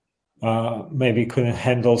maybe couldn't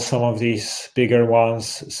handle some of these bigger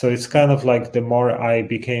ones. So it's kind of like the more I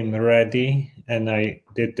became ready and I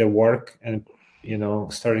did the work and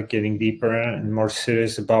started getting deeper and more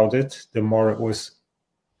serious about it, the more it was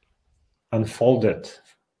unfolded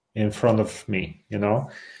in front of me. I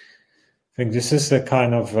think this is the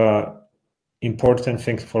kind of important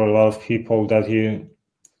thing for a lot of people, that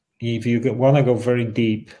if you want to go very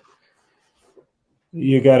deep,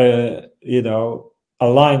 you gotta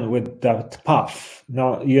align with that path.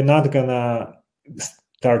 No, you're not gonna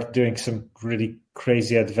start doing some really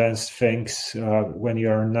crazy advanced things when you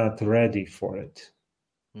are not ready for it.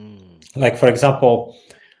 Like, for example,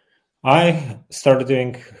 I started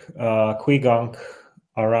doing Qigong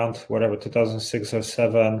around whatever 2006 or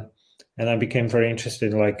 7, and I became very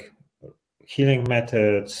interested in like healing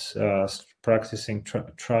methods, practicing,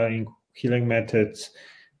 trying healing methods,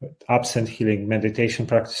 absent healing, meditation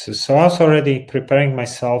practices. So I was already preparing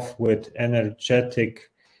myself with energetic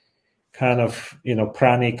kind of,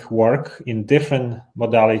 pranic work in different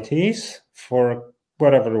modalities for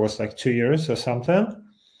whatever it was, like 2 years or something.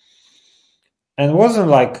 And it wasn't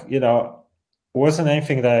like, wasn't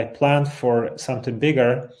anything that I planned for something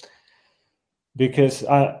bigger, because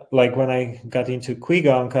when I got into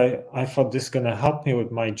Qigong, I thought this is going to help me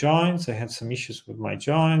with my joints. I had some issues with my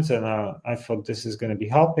joints, and I thought this is going to be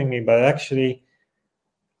helping me. But actually,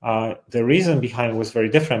 the reason behind it was very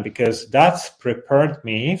different, because that's prepared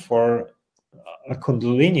me for a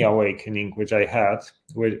Kundalini awakening, which I had.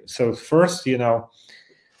 So first, you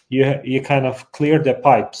kind of clear the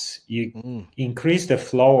pipes. You increase the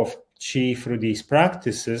flow of chi through these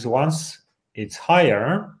practices. Once it's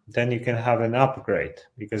higher, then you can have an upgrade,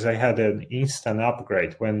 because I had an instant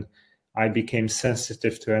upgrade when I became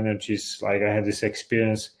sensitive to energies. Like, I had this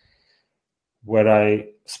experience where I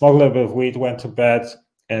smoked a little bit of weed, went to bed,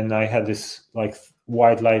 and I had this like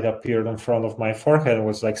white light appeared in front of my forehead. It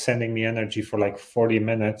was like sending me energy for like 40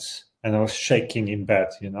 minutes, and I was shaking in bed,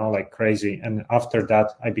 like crazy. And after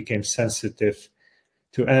that, I became sensitive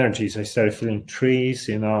to energies. I started feeling trees,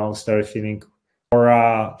 started feeling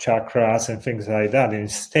aura, chakras, and things like that. And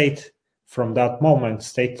it stayed from that moment,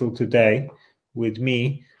 stayed till today with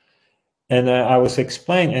me. And I was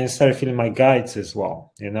explaining, and I started feeling my guides as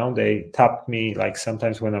well. They tapped me, like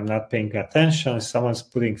sometimes when I'm not paying attention, someone's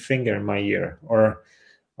putting finger in my ear, or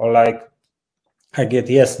like I get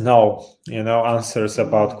yes, no, answers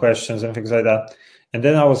about questions and things like that. And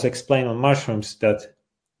then I was explaining on mushrooms that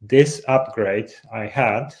this upgrade I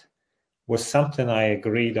had was something I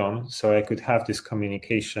agreed on, so I could have this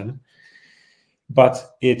communication.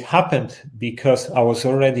 But it happened because I was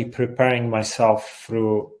already preparing myself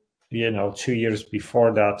through, 2 years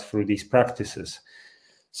before that, through these practices.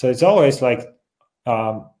 So it's always like,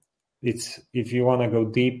 it's, if you want to go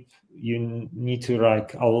deep, you need to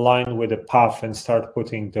like align with the path and start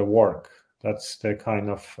putting the work. That's the kind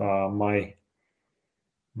of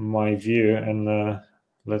my view, and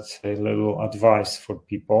let's say a little advice for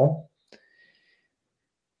people.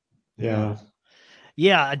 Yeah,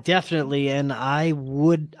 definitely. And I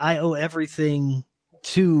owe everything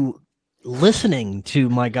to listening to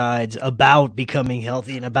my guides about becoming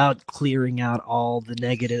healthy and about clearing out all the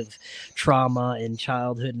negative trauma and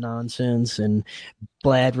childhood nonsense and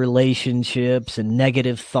bad relationships and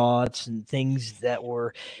negative thoughts and things that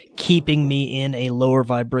were keeping me in a lower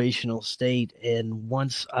vibrational state. And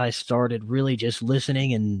once I started really just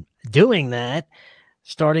listening and doing that,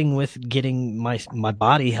 starting with getting my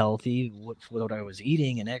body healthy, what I was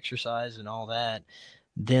eating and exercise and all that,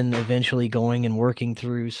 then eventually going and working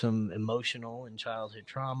through some emotional and childhood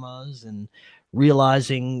traumas and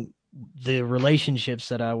realizing the relationships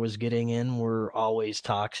that I was getting in were always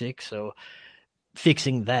toxic. So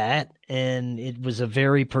fixing that, and it was a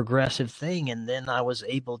very progressive thing. And then I was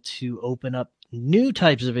able to open up new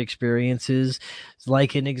types of experiences.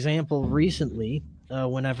 Like an example recently,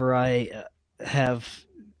 whenever I have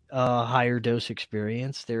a higher dose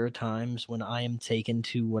experience, there are times when I am taken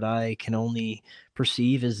to what I can only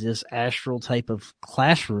perceive as this astral type of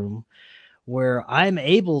classroom, where I'm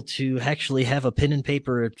able to actually have a pen and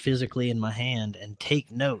paper physically in my hand and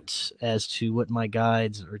take notes as to what my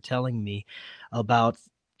guides are telling me about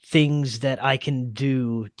things that I can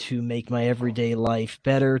do to make my everyday life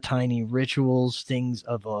better, tiny rituals, things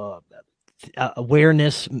of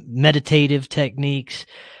awareness, meditative techniques,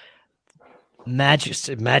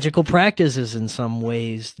 magical practices in some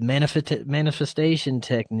ways, manifestation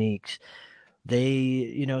techniques.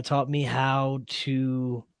 They, taught me how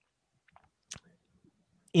to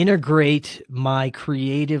integrate my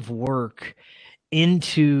creative work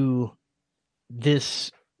into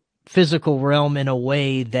this physical realm in a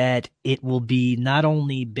way that it will be not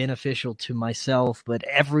only beneficial to myself, but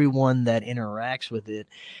everyone that interacts with it,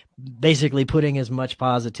 basically putting as much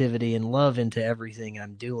positivity and love into everything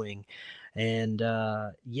I'm doing. And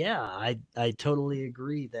I totally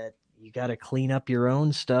agree that you got to clean up your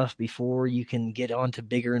own stuff before you can get on to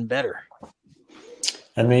bigger and better.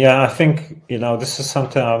 And I think, this is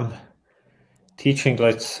something I'm teaching,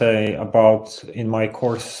 let's say, about in my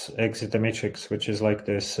course, Exit the Matrix, which is like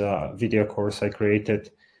this video course I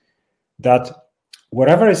created, that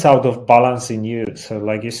whatever is out of balance in you. So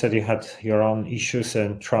like you said, you had your own issues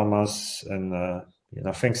and traumas and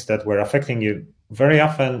things that were affecting you. Very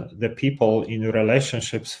often the people in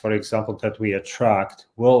relationships, for example, that we attract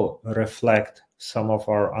will reflect some of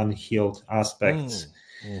our unhealed aspects.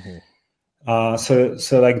 So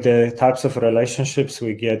like the types of relationships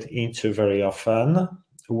we get into very often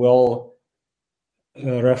will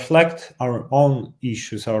reflect our own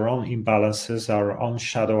issues, our own imbalances, our own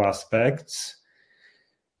shadow aspects.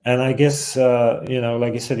 And I guess,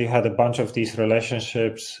 like you said, you had a bunch of these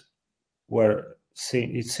relationships where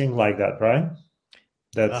it seemed like that, right?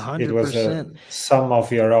 That 100%. it was some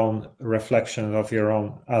of your own reflection of your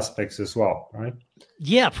own aspects as well, right?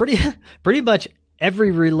 Yeah, pretty much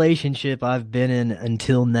every relationship I've been in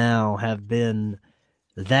until now have been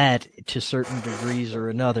that to certain degrees or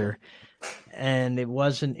another. And it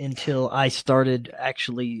wasn't until I started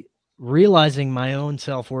actually realizing my own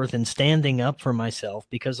self-worth and standing up for myself,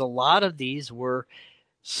 because a lot of these were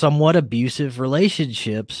somewhat abusive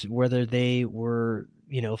relationships, whether they were,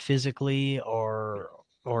 physically or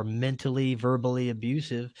mentally, verbally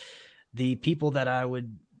abusive. The people that I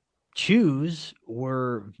would choose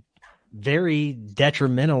were very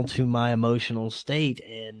detrimental to my emotional state,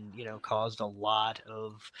 and caused a lot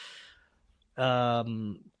of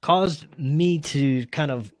caused me to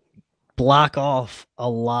kind of block off a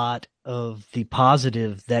lot of the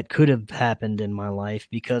positive that could have happened in my life,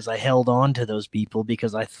 because I held on to those people,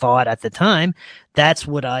 because I thought at the time that's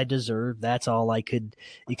what I deserved. That's all I could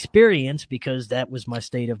experience, because that was my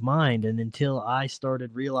state of mind. And until I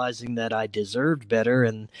started realizing that I deserved better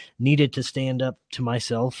and needed to stand up to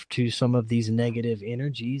myself to some of these negative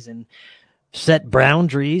energies and set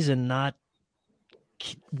boundaries and not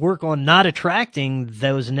work on not attracting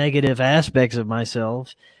those negative aspects of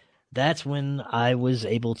myself, that's when I was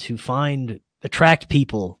able to attract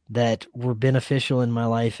people that were beneficial in my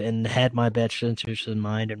life and had my best interests in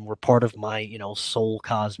mind and were part of my, soul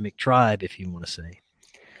cosmic tribe, if you want to say.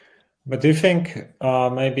 But do you think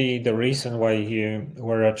maybe the reason why you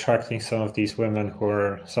were attracting some of these women who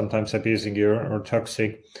are sometimes abusing you or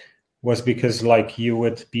toxic was because like you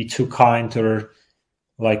would be too kind, or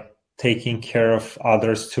like taking care of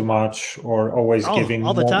others too much, or always giving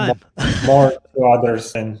all the time. more to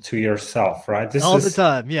others than to yourself, right? The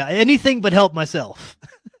time. Yeah. Anything but help myself.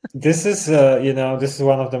 This is, this is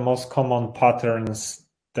one of the most common patterns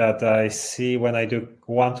that I see when I do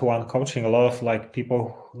one-to-one coaching. A lot of like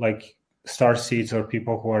people like starseeds or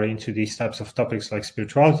people who are into these types of topics like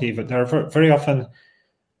spirituality, but they're very often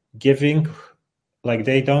giving, like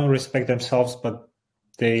they don't respect themselves, but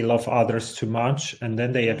they love others too much, and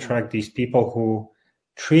then they attract these people who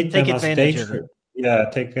treat them as dangerous. Yeah,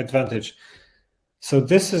 take advantage. So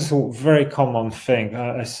this is a very common thing.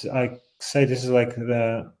 I say this is like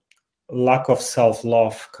the lack of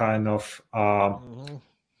self-love kind of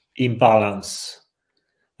imbalance.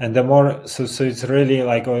 And the more so it's really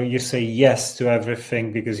like, oh, you say yes to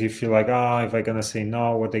everything because you feel like, if I'm gonna say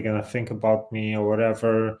no, what they're gonna think about me or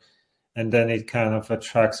whatever. And then it kind of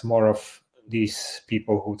attracts more of these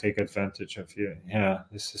people who take advantage of you. Yeah,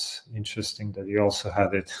 this is interesting that you also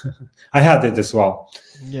had it. I had it as well.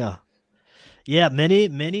 Yeah.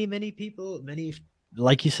 Many people,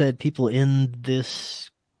 like you said, people in this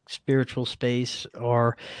spiritual space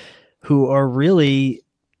who are really,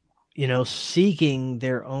 seeking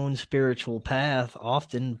their own spiritual path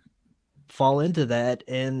often fall into that.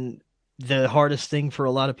 And the hardest thing for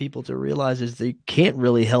a lot of people to realize is they can't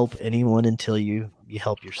really help anyone until you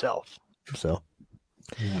help yourself. So,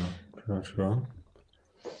 yeah, sure.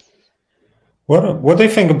 What do you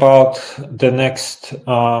think about the next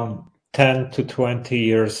 10 to 20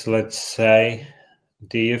 years, let's say?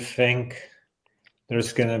 Do you think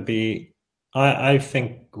there's going to be, I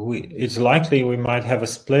think it's likely we might have a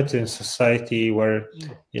split in society where,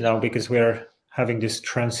 because we're having this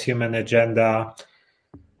transhuman agenda,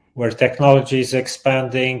 where technology is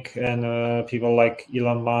expanding and people like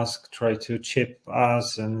Elon Musk try to chip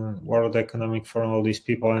us and World Economic Forum, all these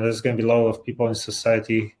people. And there's going to be a lot of people in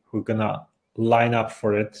society who are going to line up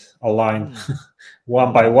for it, align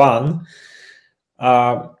one by one.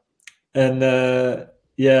 There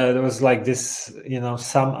was like this,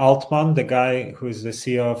 Sam Altman, the guy who is the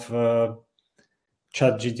CEO of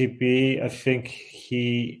ChatGPT, I think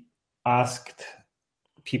he asked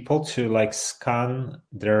people to like scan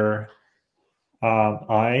their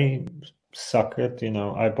eye socket,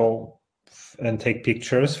 eyeball, and take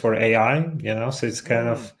pictures for AI, so it's kind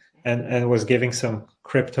of, and was giving some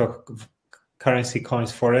cryptocurrency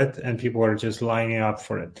coins for it, and people were just lining up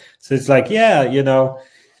for it. So it's like,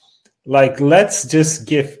 like, let's just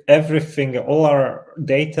give everything, all our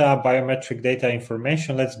data, biometric data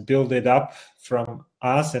information, let's build it up from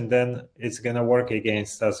us, and then it's going to work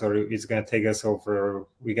against us, or it's going to take us over, or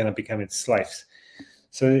we're going to become its slaves.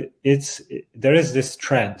 So there is this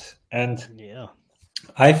trend, and Yeah.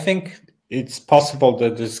 I think it's possible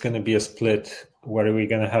that there's going to be a split where we're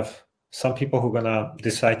going to have some people who are going to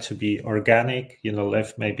decide to be organic,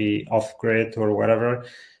 live maybe off grid or whatever,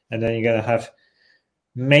 and then you're going to have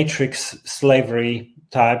matrix slavery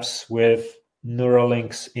types with neural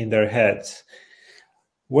links in their heads.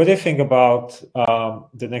 What do you think about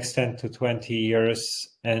the next 10 to 20 years?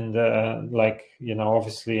 And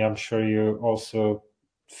obviously, I'm sure you also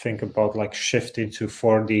think about like shifting to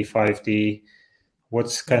 4D, 5D.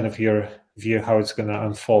 What's kind of your view how it's going to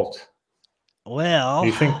unfold? Well,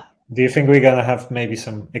 do you think we're going to have maybe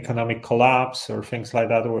some economic collapse or things like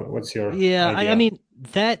that? Or what's your idea? I mean,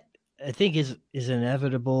 that I think is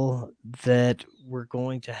inevitable, that we're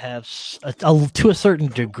going to have to a certain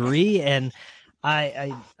degree, and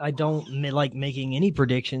I don't like making any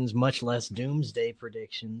predictions, much less doomsday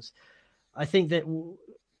predictions. I think that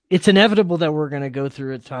it's inevitable that we're going to go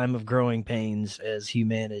through a time of growing pains as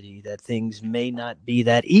humanity, that things may not be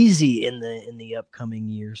that easy in the upcoming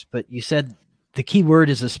years. But you said the key word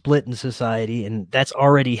is a split in society, and that's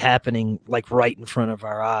already happening like right in front of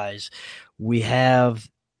our eyes. We have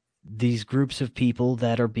these groups of people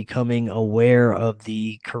that are becoming aware of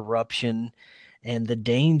the corruption and the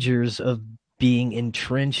dangers of being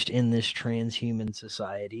entrenched in this transhuman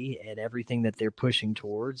society and everything that they're pushing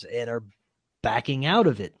towards, and are backing out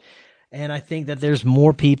of it. And I think that there's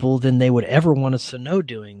more people than they would ever want us to know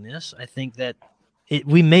doing this. I think that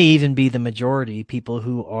we may even be the majority, people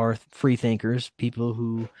who are free thinkers, people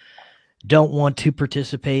who don't want to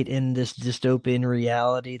participate in this dystopian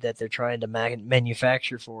reality that they're trying to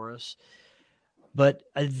manufacture for us. But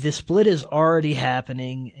the split is already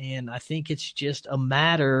happening, and I think it's just a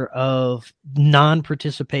matter of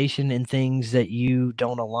non-participation in things that you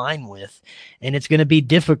don't align with. And it's going to be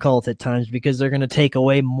difficult at times because they're going to take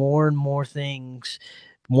away more and more things,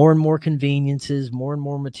 more and more conveniences, more and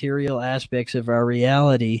more material aspects of our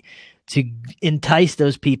reality to entice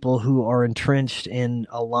those people who are entrenched and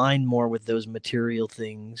align more with those material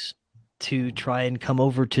things to try and come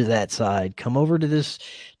over to that side, come over to this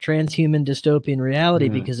transhuman dystopian reality,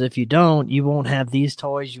 because if you don't, you won't have these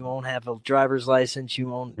toys, you won't have a driver's license, you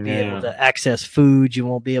won't be able to access food, you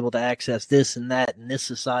won't be able to access this and that in this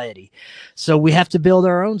society. So we have to build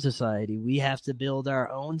our own society. We have to build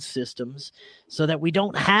our own systems so that we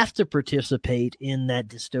don't have to participate in that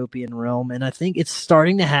dystopian realm. And I think it's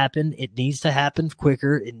starting to happen. It needs to happen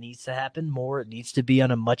quicker. It needs to happen more. It needs to be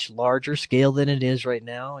on a much larger scale than it is right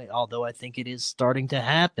now, although I think it is starting to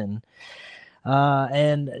happen.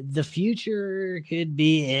 And the future could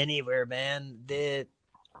be anywhere, man.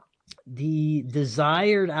 The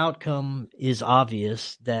desired outcome is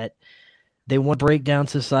obvious, that they want to break down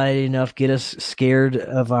society enough, get us scared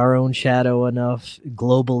of our own shadow enough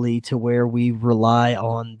globally to where we rely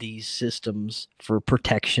on these systems for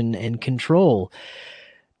protection and control.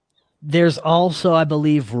 There's also, I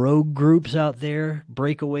believe, rogue groups out there,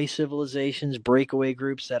 breakaway civilizations, breakaway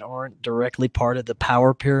groups that aren't directly part of the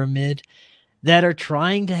power pyramid, that are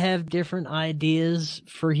trying to have different ideas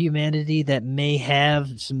for humanity, that may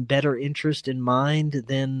have some better interest in mind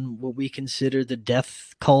than what we consider the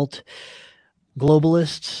death cult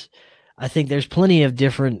globalists. I think there's plenty of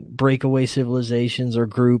different breakaway civilizations or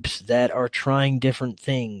groups that are trying different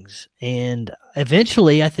things. And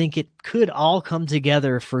eventually, I think it could all come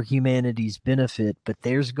together for humanity's benefit. But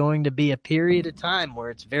there's going to be a period of time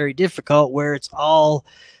where it's very difficult, where it's all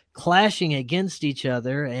clashing against each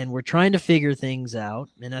other, and we're trying to figure things out.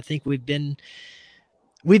 And I think we've been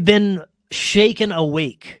shaken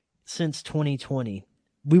awake since 2020.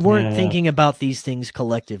 We weren't thinking about these things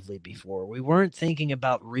collectively before. We weren't thinking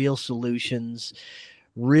about real solutions,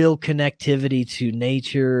 real connectivity to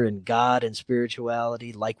nature and God and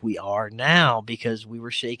spirituality like we are now, because we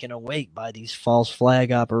were shaken awake by these false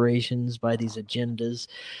flag operations, by these agendas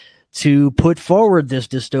to put forward this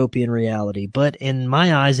dystopian reality. But in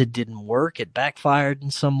my eyes, it didn't work. It backfired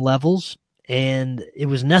in some levels, and it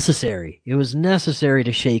was necessary. It was necessary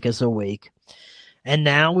to shake us awake. And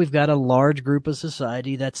now we've got a large group of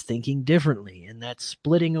society that's thinking differently, and that's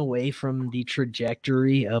splitting away from the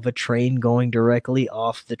trajectory of a train going directly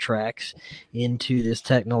off the tracks into this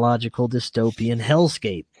technological dystopian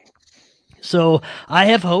hellscape. So I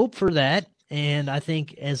have hope for that. And I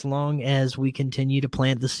think as long as we continue to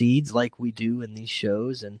plant the seeds like we do in these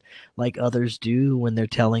shows, and like others do when they're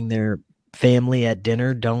telling their family at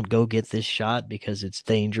dinner, don't go get this shot because it's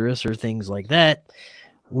dangerous or things like that,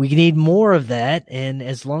 we need more of that. And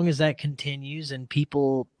as long as that continues and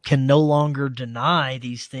people can no longer deny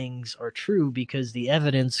these things are true because the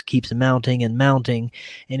evidence keeps mounting and mounting,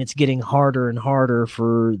 and it's getting harder and harder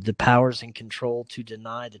for the powers in control to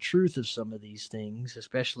deny the truth of some of these things,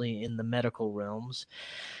 especially in the medical realms.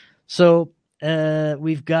 So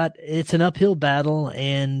it's an uphill battle,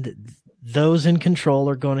 and those in control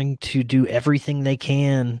are going to do everything they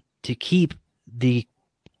can to keep the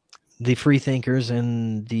free thinkers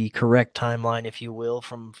and the correct timeline, if you will,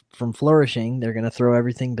 from flourishing. They're going to throw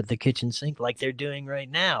everything but the kitchen sink like they're doing right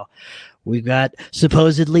now. We've got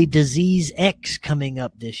supposedly disease X coming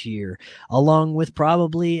up this year, along with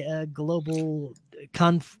probably a global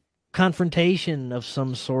confrontation of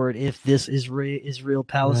some sort if this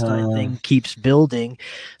Israel-Palestine thing keeps building.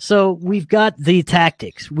 So we've got the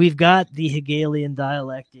tactics. We've got the Hegelian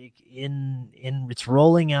dialectic in it's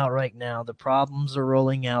rolling out right now. The problems are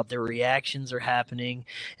rolling out. The reactions are happening,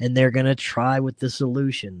 and they're going to try with the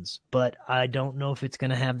solutions. But I don't know if it's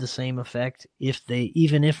going to have the same effect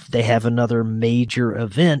even if they have another major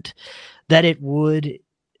event that it would,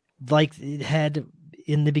 like it had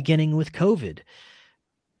in the beginning with COVID.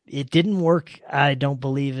 It didn't work, I don't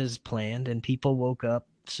believe, as planned, and people woke up.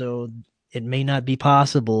 So it may not be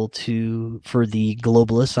possible for the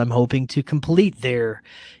globalists, I'm hoping, to complete their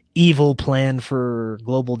evil plan for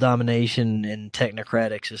global domination and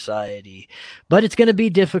technocratic society. But it's going to be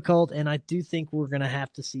difficult, and I do think we're going to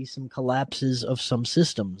have to see some collapses of some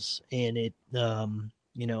systems, and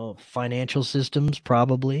financial systems,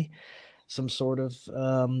 probably some sort of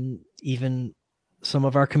even some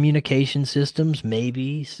of our communication systems,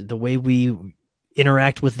 maybe the way we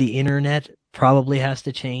interact with the internet probably has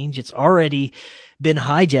to change. It's already been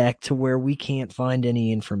hijacked to where we can't find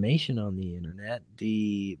any information on the internet.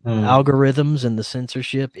 The algorithms and the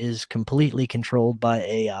censorship is completely controlled by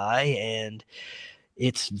AI, and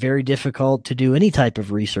it's very difficult to do any type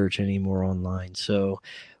of research anymore online. So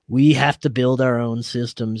we have to build our own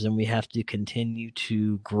systems, and we have to continue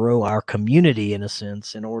to grow our community in a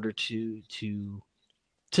sense in order to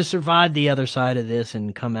survive the other side of this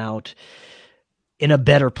and come out in a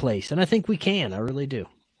better place. And I think we can. I really do.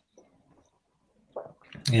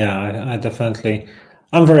 Yeah, I definitely,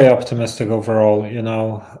 I'm very optimistic overall,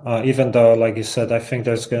 even though, like you said, I think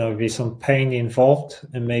there's going to be some pain involved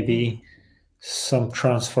and maybe some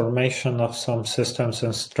transformation of some systems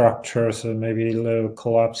and structures and maybe a little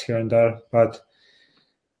collapse here and there. But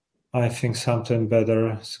I think something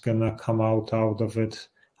better is going to come out of it.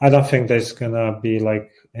 I don't think there's going to be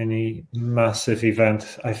like any massive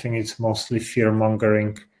event. I think it's mostly fear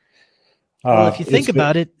mongering. Well, if you think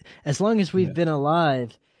about it, as long as we've been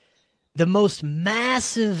alive, the most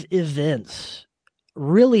massive events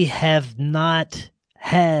really have not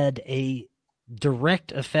had a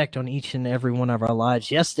direct effect on each and every one of our lives.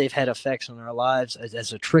 Yes, they've had effects on our lives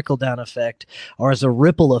as a trickle-down effect or as a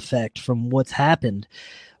ripple effect from what's happened.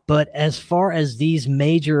 But as far as these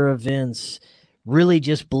major events really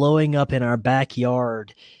just blowing up in our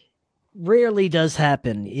backyard, rarely does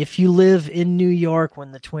happen. If you live in New York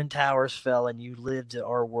when the Twin Towers fell and you lived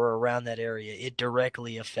or were around that area, it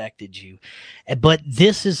directly affected you. But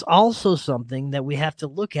this is also something that we have to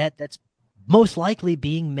look at that's most likely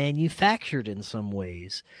being manufactured in some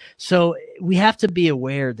ways. So we have to be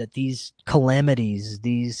aware that these calamities,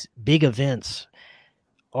 these big events,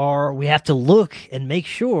 we have to look and make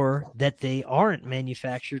sure that they aren't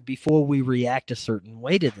manufactured before we react a certain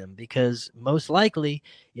way to them, because most likely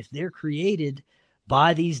if they're created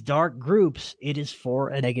by these dark groups, it is for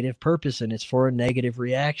a negative purpose and it's for a negative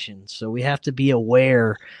reaction. So we have to be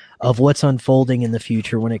aware of what's unfolding in the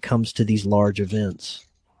future when it comes to these large events.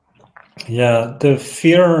 Yeah, the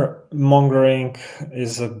fear mongering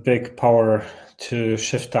is a big power to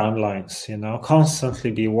shift timelines,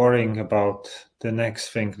 constantly be worrying about the next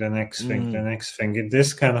thing, the next thing, the next thing.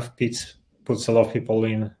 This kind of puts a lot of people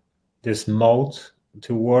in this mode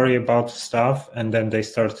to worry about stuff, and then they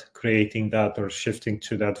start creating that or shifting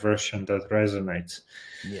to that version that resonates.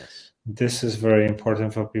 Yes. This is very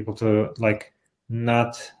important for people to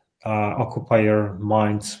not occupy your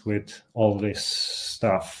minds with all this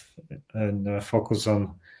stuff and focus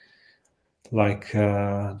on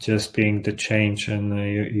just being the change and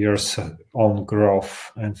your own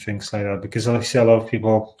growth and things like that. Because I see a lot of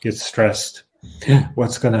people get stressed.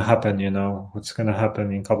 What's going to happen, what's going to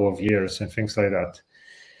happen in a couple of years and things like that.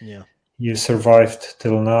 Yeah. You survived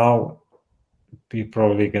till now. we're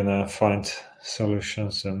probably gonna find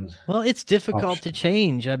solutions. And Well, it's difficult to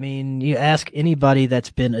change. I mean, you ask anybody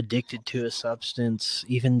that's been addicted to a substance,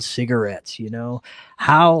 even cigarettes,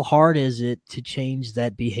 how hard is it to change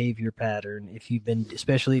that behavior pattern if you've been,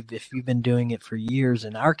 especially if you've been doing it for years?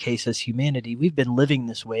 In our case, as humanity, we've been living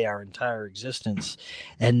this way our entire existence.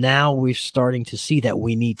 And now we're starting to see that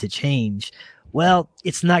we need to change. Well,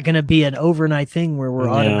 it's not going to be an overnight thing where we're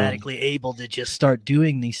automatically able to just start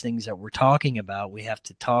doing these things that we're talking about. We have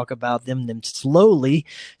to talk about them, then slowly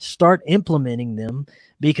start implementing them,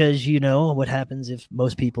 because what happens if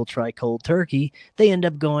most people try cold turkey? They end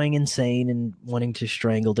up going insane and wanting to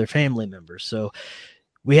strangle their family members. So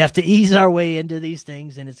we have to ease our way into these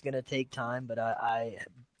things, and it's going to take time, but I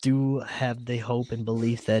do have the hope and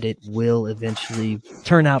belief that it will eventually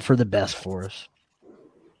turn out for the best for us.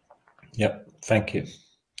 Yep. Thank you.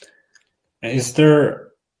 Is there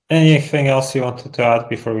anything else you wanted to add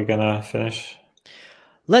before we're gonna finish?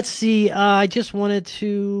 Let's see. I just wanted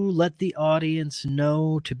to let the audience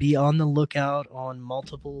know to be on the lookout on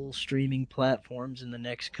multiple streaming platforms in the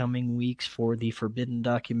next coming weeks for the Forbidden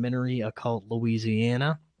documentary, Occult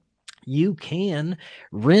Louisiana. You can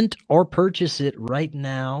rent or purchase it right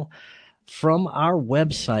now from our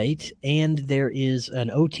website, and there is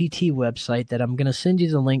an OTT website that I'm going to send you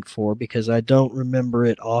the link for, because I don't remember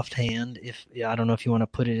it offhand. I don't know if you want to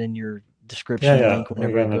put it in your description link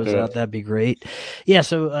whenever it goes out, that'd be great.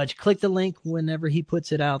 So click the link whenever he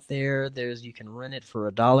puts it out there. You can rent it for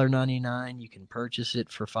 $1.99. You can purchase it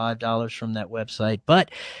for $5 from that website.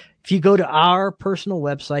 But if you go to our personal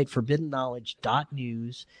website,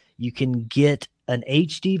 forbiddenknowledge.news, you can get an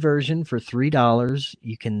HD version for $3.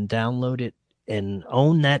 You can download it and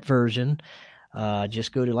own that version.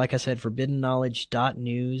 Just go to, like I said,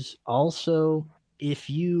 forbiddenknowledge.news. Also, if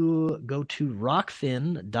you go to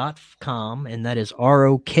rockfin.com, and that is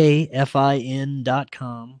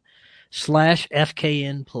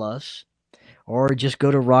ROKFIN.com/FKN plus, or just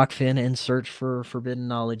go to Rockfin and search for Forbidden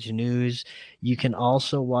Knowledge News. You can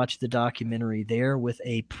also watch the documentary there with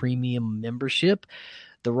a premium membership.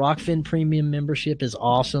 The Rockfin premium membership is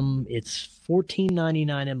awesome. It's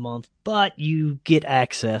 $14.99 a month, but you get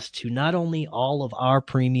access to not only all of our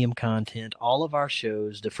premium content, all of our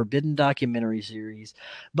shows, the Forbidden documentary series,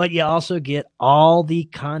 but you also get all the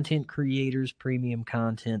content creators' premium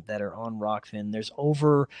content that are on Rockfin. There's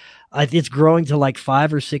it's growing to like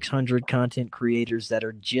 500 or 600 content creators that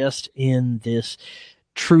are just in this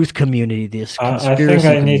truth community, this conspiracy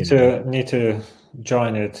community. I think I need to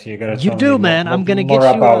join it. You gotta you do, man. I'm gonna get you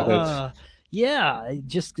about it.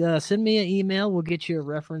 Just send me an email. We'll get you a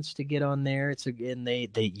reference to get on there.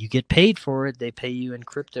 You get paid for it. They pay you in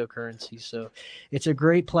cryptocurrency, so it's a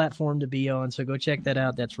great platform to be on. So go check that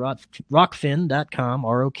out. That's rockfin.com,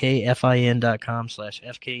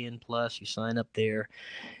 ROKFIN.com/FKN plus. You sign up there.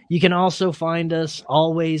 You can also find us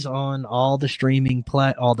always on all the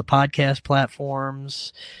all the podcast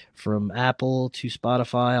platforms, from Apple to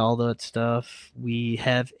Spotify, all that stuff. We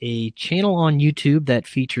have a channel on YouTube that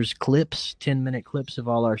features clips, 10-minute clips of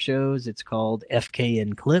all our shows. It's called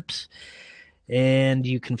FKN Clips. And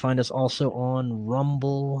you can find us also on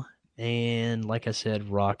Rumble and, like I said,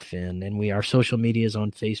 Rockfin. And our social media is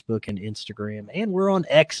on Facebook and Instagram, and we're on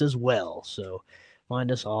X as well. So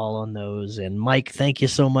find us all on those. And Mike, thank you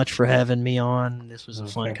so much for having me on. This was a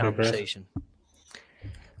fun conversation.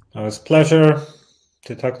 It was a pleasure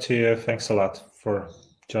to talk to you. Thanks a lot for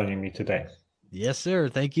joining me today. Yes, sir.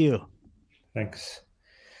 Thank you. Thanks.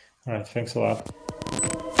 All right. Thanks a lot.